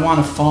do not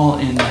want to fall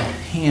in the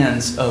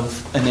hands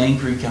of an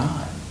angry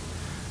God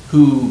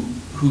who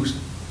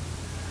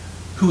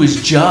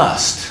is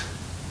just,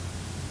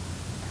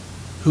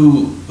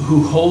 who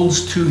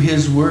holds to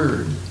his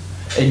word,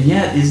 and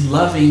yet is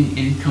loving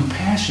and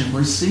compassion.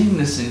 We're seeing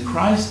this in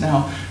Christ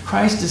now.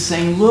 Christ is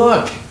saying,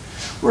 look,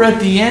 we're at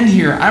the end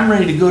here. I'm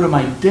ready to go to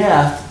my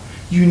death.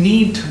 You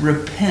need to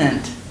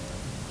repent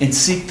and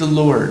seek the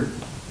Lord.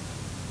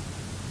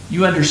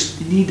 You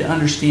need to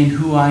understand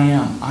who I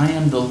am. I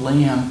am the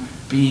Lamb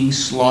being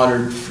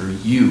slaughtered for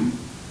you.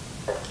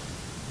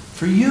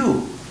 For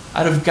you.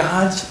 out of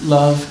God's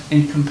love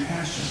and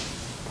compassion.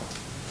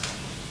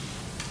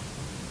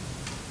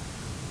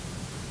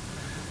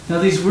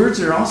 Now these words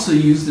are also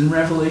used in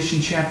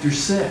Revelation chapter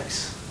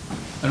 6.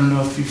 I don't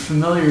know if you're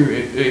familiar,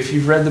 if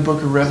you've read the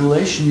book of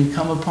Revelation, you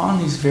come upon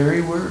these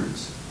very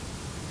words.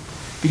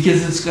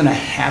 Because it's going to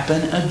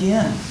happen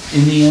again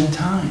in the end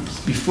times,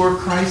 before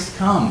Christ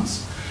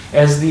comes.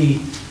 As the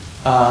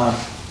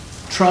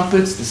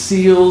trumpets, the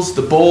seals,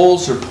 the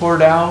bowls are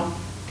poured out,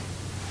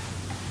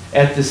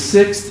 at the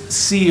sixth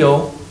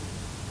seal,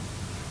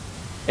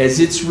 as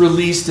it's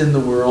released in the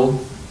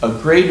world, a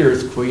great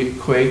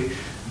earthquake,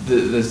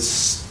 the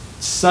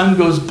sun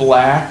goes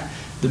black,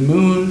 the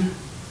moon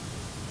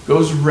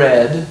goes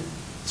red,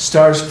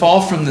 stars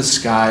fall from the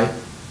sky,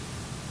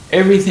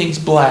 everything's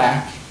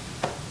black,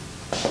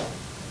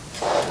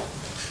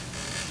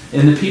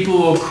 and the people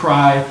will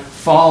cry,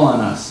 "Fall on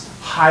us,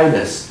 hide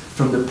us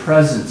from the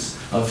presence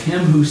of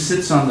him who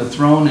sits on the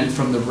throne and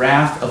from the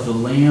wrath of the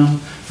Lamb,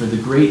 for the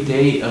great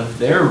day of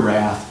their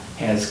wrath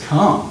has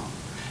come.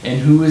 And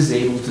who is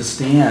able to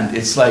stand?"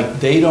 It's like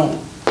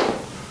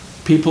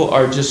people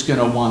are just going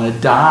to want to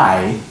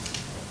die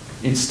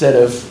instead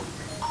of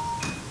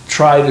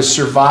try to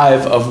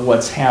survive of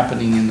what's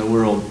happening in the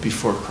world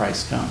before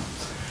Christ comes.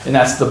 And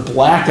that's the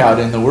blackout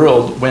in the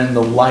world when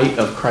the light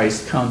of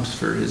Christ comes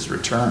for his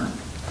return.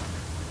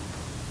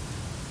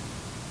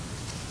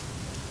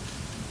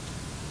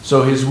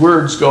 So his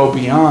words go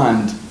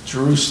beyond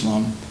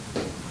Jerusalem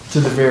to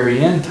the very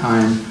end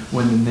time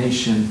when the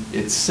nation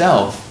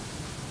itself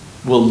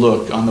will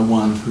look on the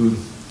one who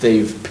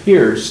they've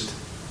pierced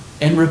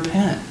and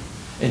repent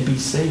and be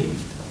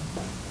saved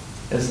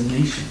as a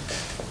nation.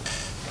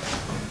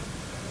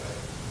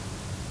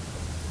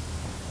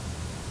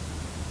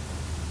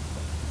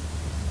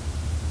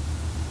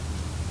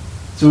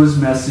 So his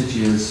message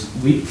is,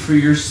 weep for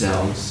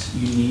yourselves.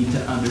 You need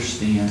to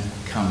understand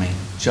coming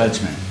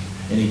judgment.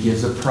 And he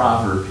gives a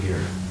proverb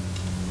here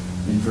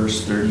in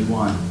verse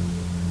 31.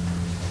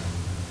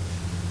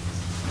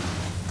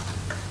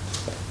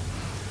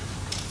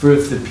 For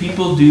if the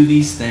people do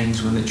these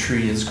things when the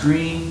tree is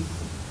green,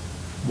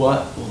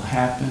 what will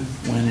happen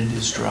when it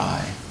is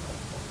dry?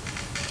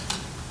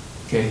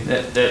 Okay,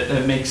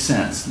 that makes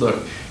sense.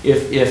 Look,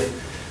 if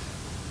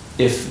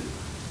this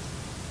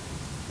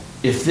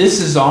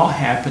is all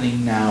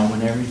happening now,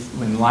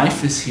 when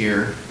life is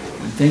here,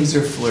 when things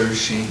are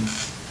flourishing,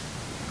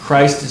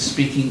 Christ is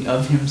speaking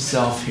of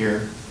himself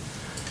here,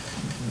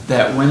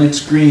 that when it's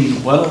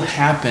green, what will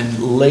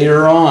happen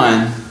later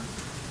on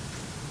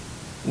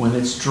when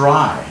it's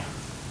dry?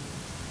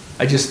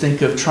 I just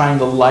think of trying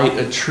to light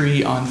a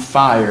tree on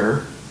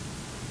fire,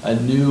 a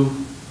new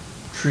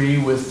tree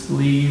with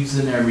leaves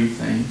and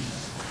everything,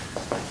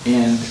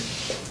 and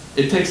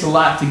it takes a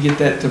lot to get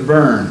that to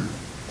burn.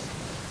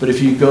 But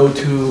if you go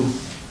to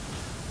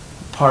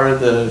part of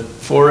the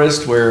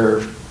forest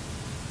where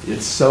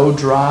it's so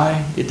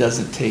dry, it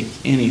doesn't take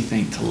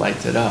anything to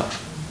light it up.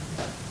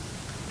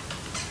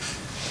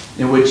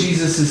 And what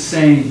Jesus is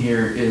saying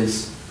here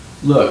is,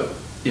 look,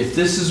 if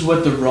this is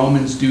what the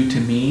Romans do to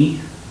me,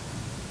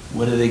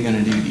 what are they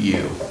going to do to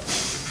you?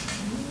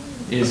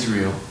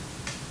 Israel.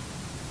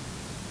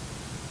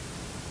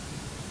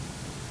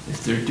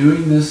 If they're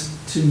doing this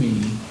to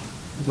me,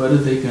 what are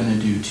they going to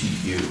do to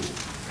you?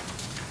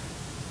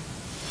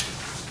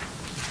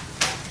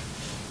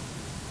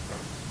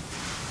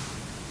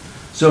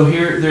 So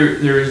here,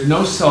 there is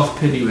no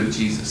self-pity with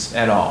Jesus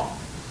at all.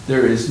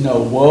 There is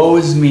no woe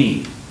is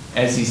me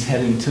as he's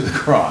heading to the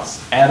cross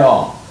at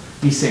all.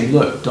 He's saying,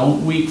 look,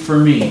 don't weep for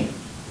me.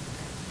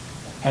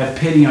 Have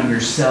pity on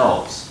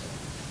yourselves.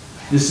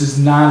 This is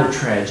not a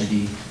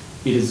tragedy.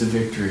 It is a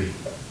victory.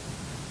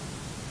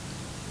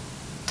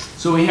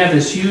 So we have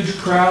this huge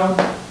crowd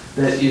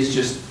that is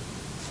just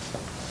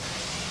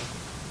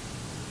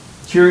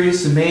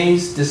curious,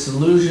 amazed,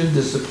 disillusioned,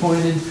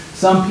 disappointed.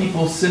 Some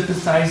people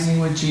sympathizing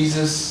with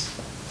Jesus,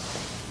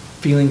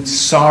 feeling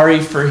sorry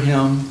for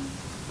him.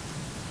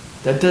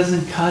 That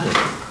doesn't cut it.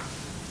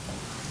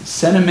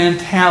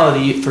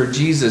 Sentimentality for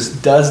Jesus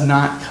does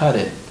not cut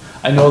it.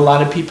 I know a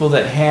lot of people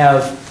that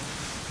have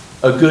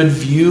a good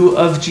view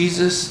of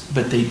Jesus,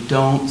 but they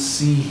don't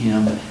see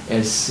him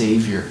as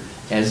Savior,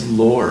 as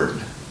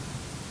Lord,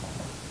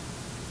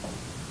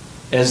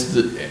 as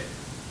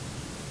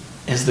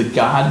the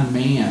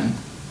God-man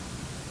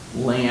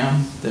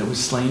lamb that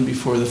was slain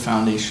before the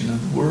foundation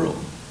of the world.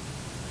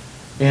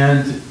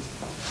 And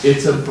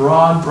it's a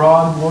broad,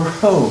 broad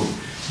road,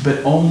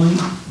 but only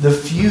the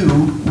few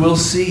will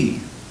see.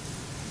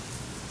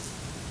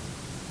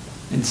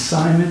 And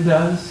Simon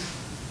does,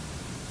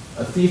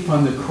 a thief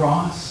on the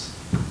cross,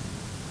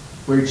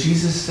 where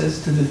Jesus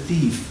says to the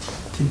thief,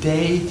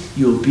 today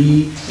you'll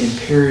be in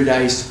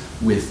paradise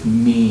with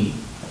me.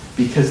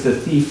 Because the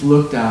thief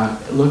looked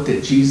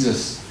at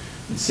Jesus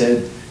and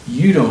said,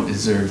 you don't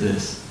deserve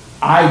this.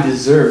 I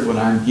deserve what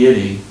I'm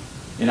getting,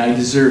 and I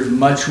deserve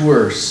much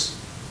worse.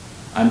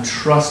 I'm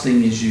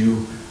trusting as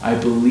you. I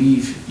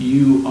believe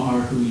you are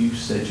who you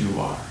said you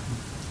are.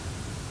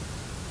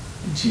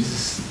 And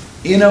Jesus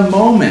in a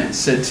moment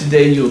said,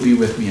 today you'll be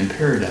with me in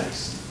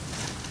paradise.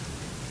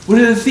 What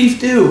did the thief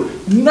do?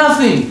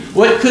 Nothing.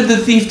 What could the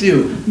thief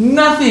do?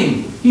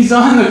 Nothing. He's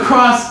on the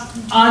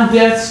cross on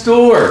death's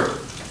door.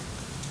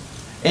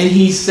 And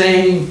he's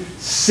saying,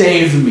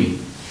 save me.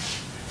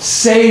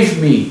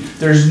 Save me.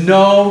 There's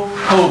no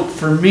hope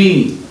for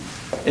me.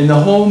 And the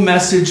whole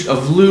message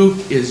of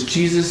Luke is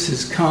Jesus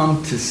has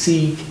come to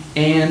seek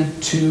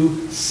and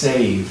to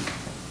save.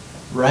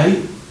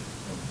 Right?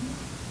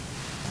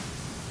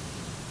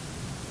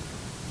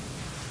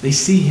 They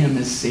see him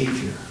as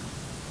Savior.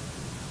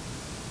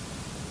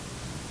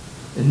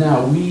 And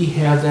now we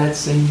have that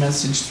same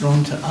message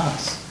thrown to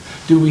us.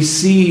 Do we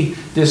see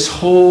this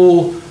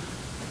whole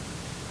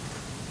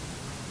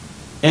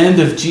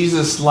end of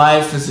Jesus'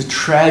 life as a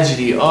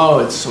tragedy? Oh,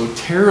 it's so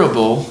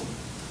terrible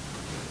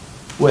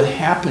what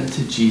happened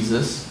to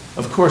Jesus.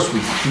 Of course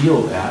we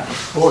feel that,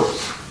 of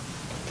course.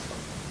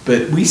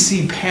 But we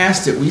see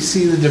past it. We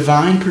see the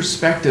divine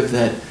perspective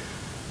that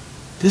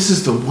this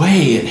is the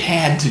way it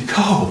had to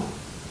go.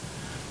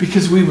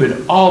 Because we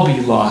would all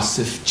be lost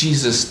if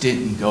Jesus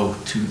didn't go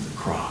to the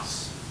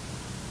cross.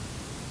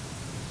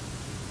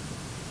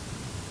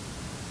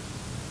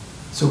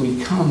 So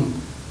we come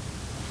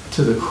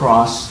to the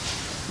cross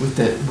with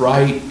that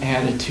right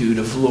attitude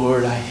of,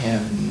 Lord, I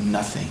have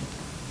nothing.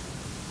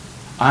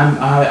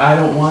 I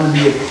don't want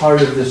to be a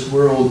part of this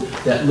world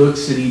that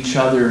looks at each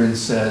other and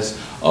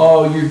says,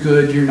 oh, you're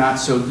good, you're not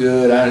so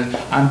good,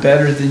 I'm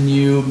better than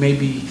you,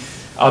 maybe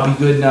I'll be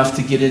good enough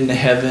to get into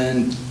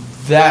heaven.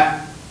 That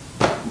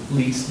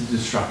leads to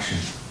destruction.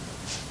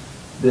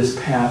 This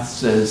path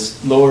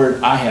says,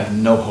 Lord, I have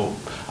no hope.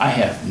 I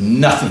have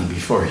nothing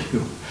before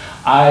you.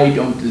 I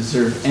don't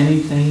deserve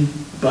anything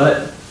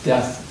but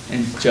death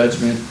and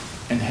judgment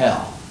and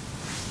hell.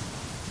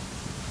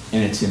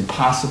 And it's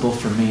impossible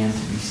for man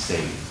to be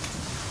saved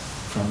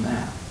from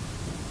that.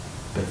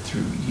 But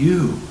through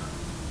you,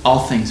 all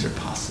things are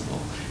possible.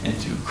 And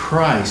through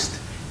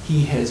Christ,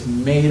 he has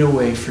made a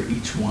way for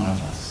each one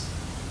of us.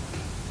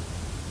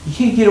 You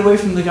can't get away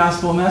from the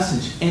gospel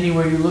message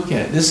anywhere you look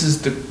at it. This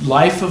is the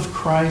life of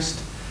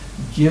Christ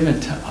given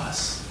to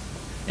us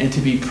and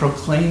to be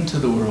proclaimed to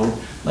the world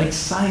like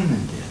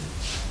Simon did.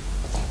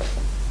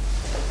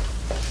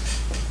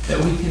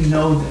 That we can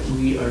know that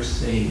we are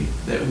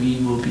saved, that we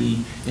will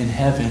be in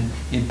heaven,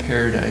 in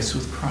paradise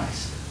with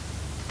Christ.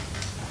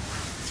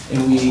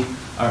 And we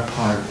are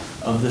part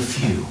of the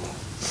few.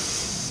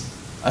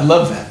 I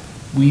love that.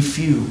 We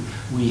few,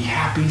 we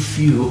happy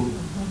few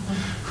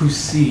who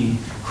see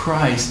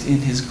Christ in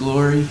his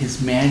glory,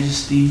 his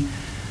majesty.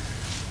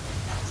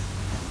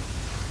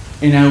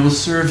 And I will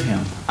serve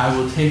him. I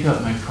will take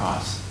up my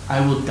cross.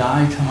 I will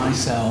die to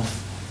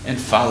myself and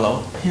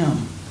follow him.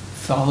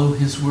 Follow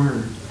his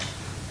word.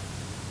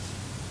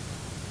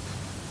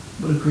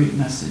 What a great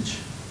message.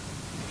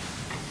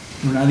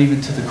 We're not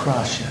even to the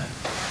cross yet.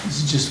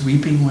 This is just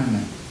weeping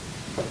women.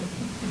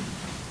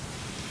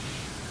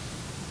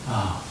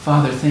 Oh,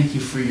 Father, thank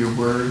you for your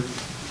word.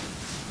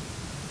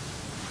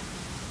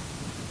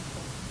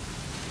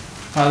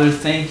 Father,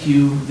 thank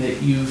you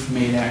that you've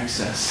made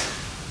access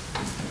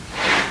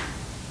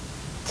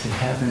to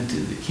heaven, to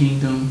the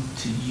kingdom,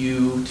 to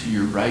you, to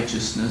your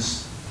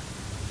righteousness,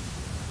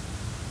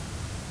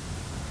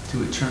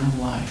 to eternal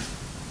life.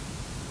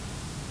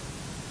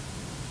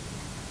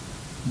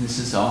 And this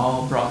is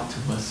all brought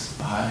to us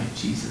by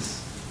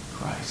Jesus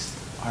Christ,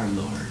 our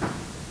Lord.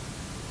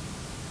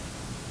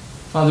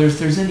 Father, if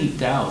there's any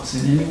doubts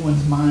in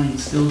anyone's mind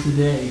still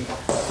today,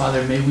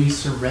 Father, may we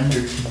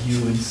surrender to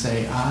you and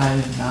say, I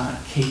am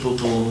not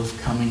capable of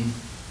coming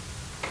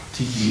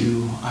to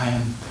you. I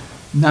am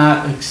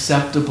not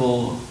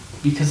acceptable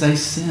because I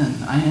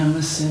sin. I am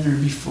a sinner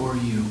before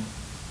you.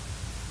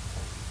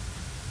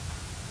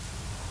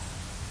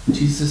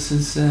 Jesus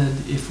has said,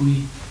 if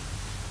we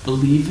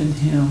believe in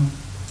him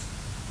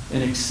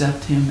and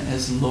accept him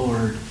as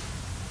Lord,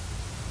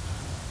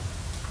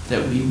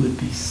 that we would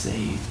be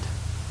saved.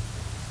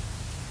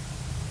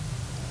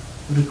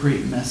 What a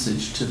great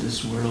message to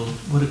this world.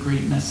 What a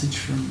great message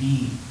for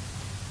me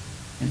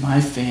and my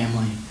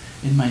family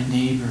and my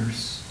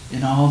neighbors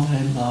and all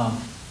that I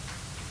love.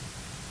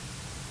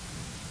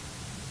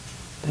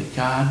 That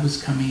God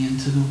was coming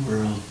into the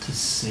world to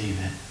save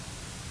it.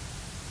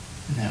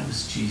 And that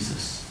was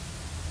Jesus.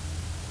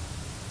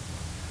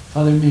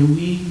 Father, may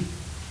we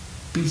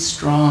be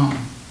strong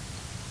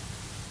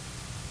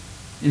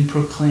in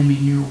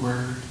proclaiming your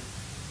word.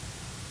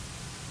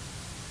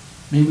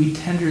 May we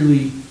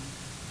tenderly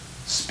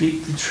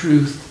speak the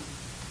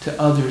truth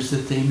to others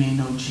that they may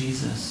know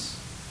Jesus.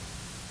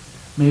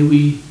 May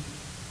we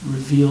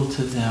reveal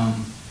to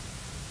them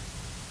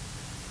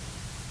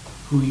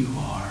who you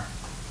are.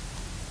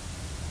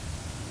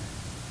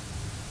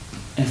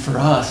 And for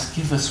us,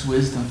 give us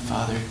wisdom,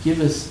 Father.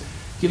 Give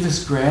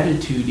us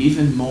gratitude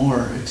even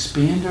more.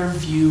 Expand our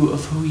view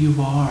of who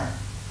you are.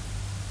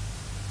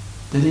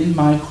 That in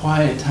my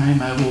quiet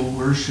time I will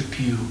worship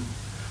you.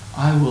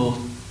 I will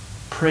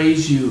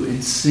praise you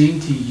and sing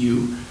to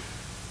you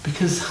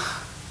because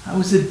I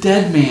was a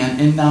dead man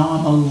and now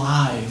I'm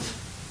alive.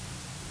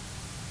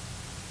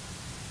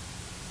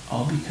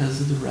 All because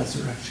of the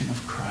resurrection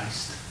of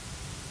Christ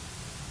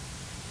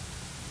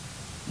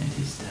and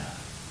his death.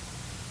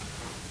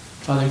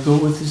 Father, go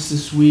with us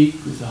this week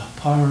with the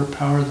power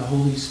of the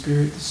Holy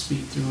Spirit to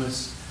speak through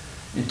us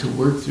and to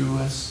work through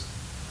us,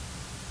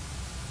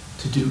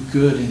 to do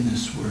good in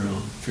this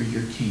world for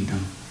your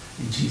kingdom.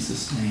 In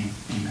Jesus' name,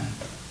 amen.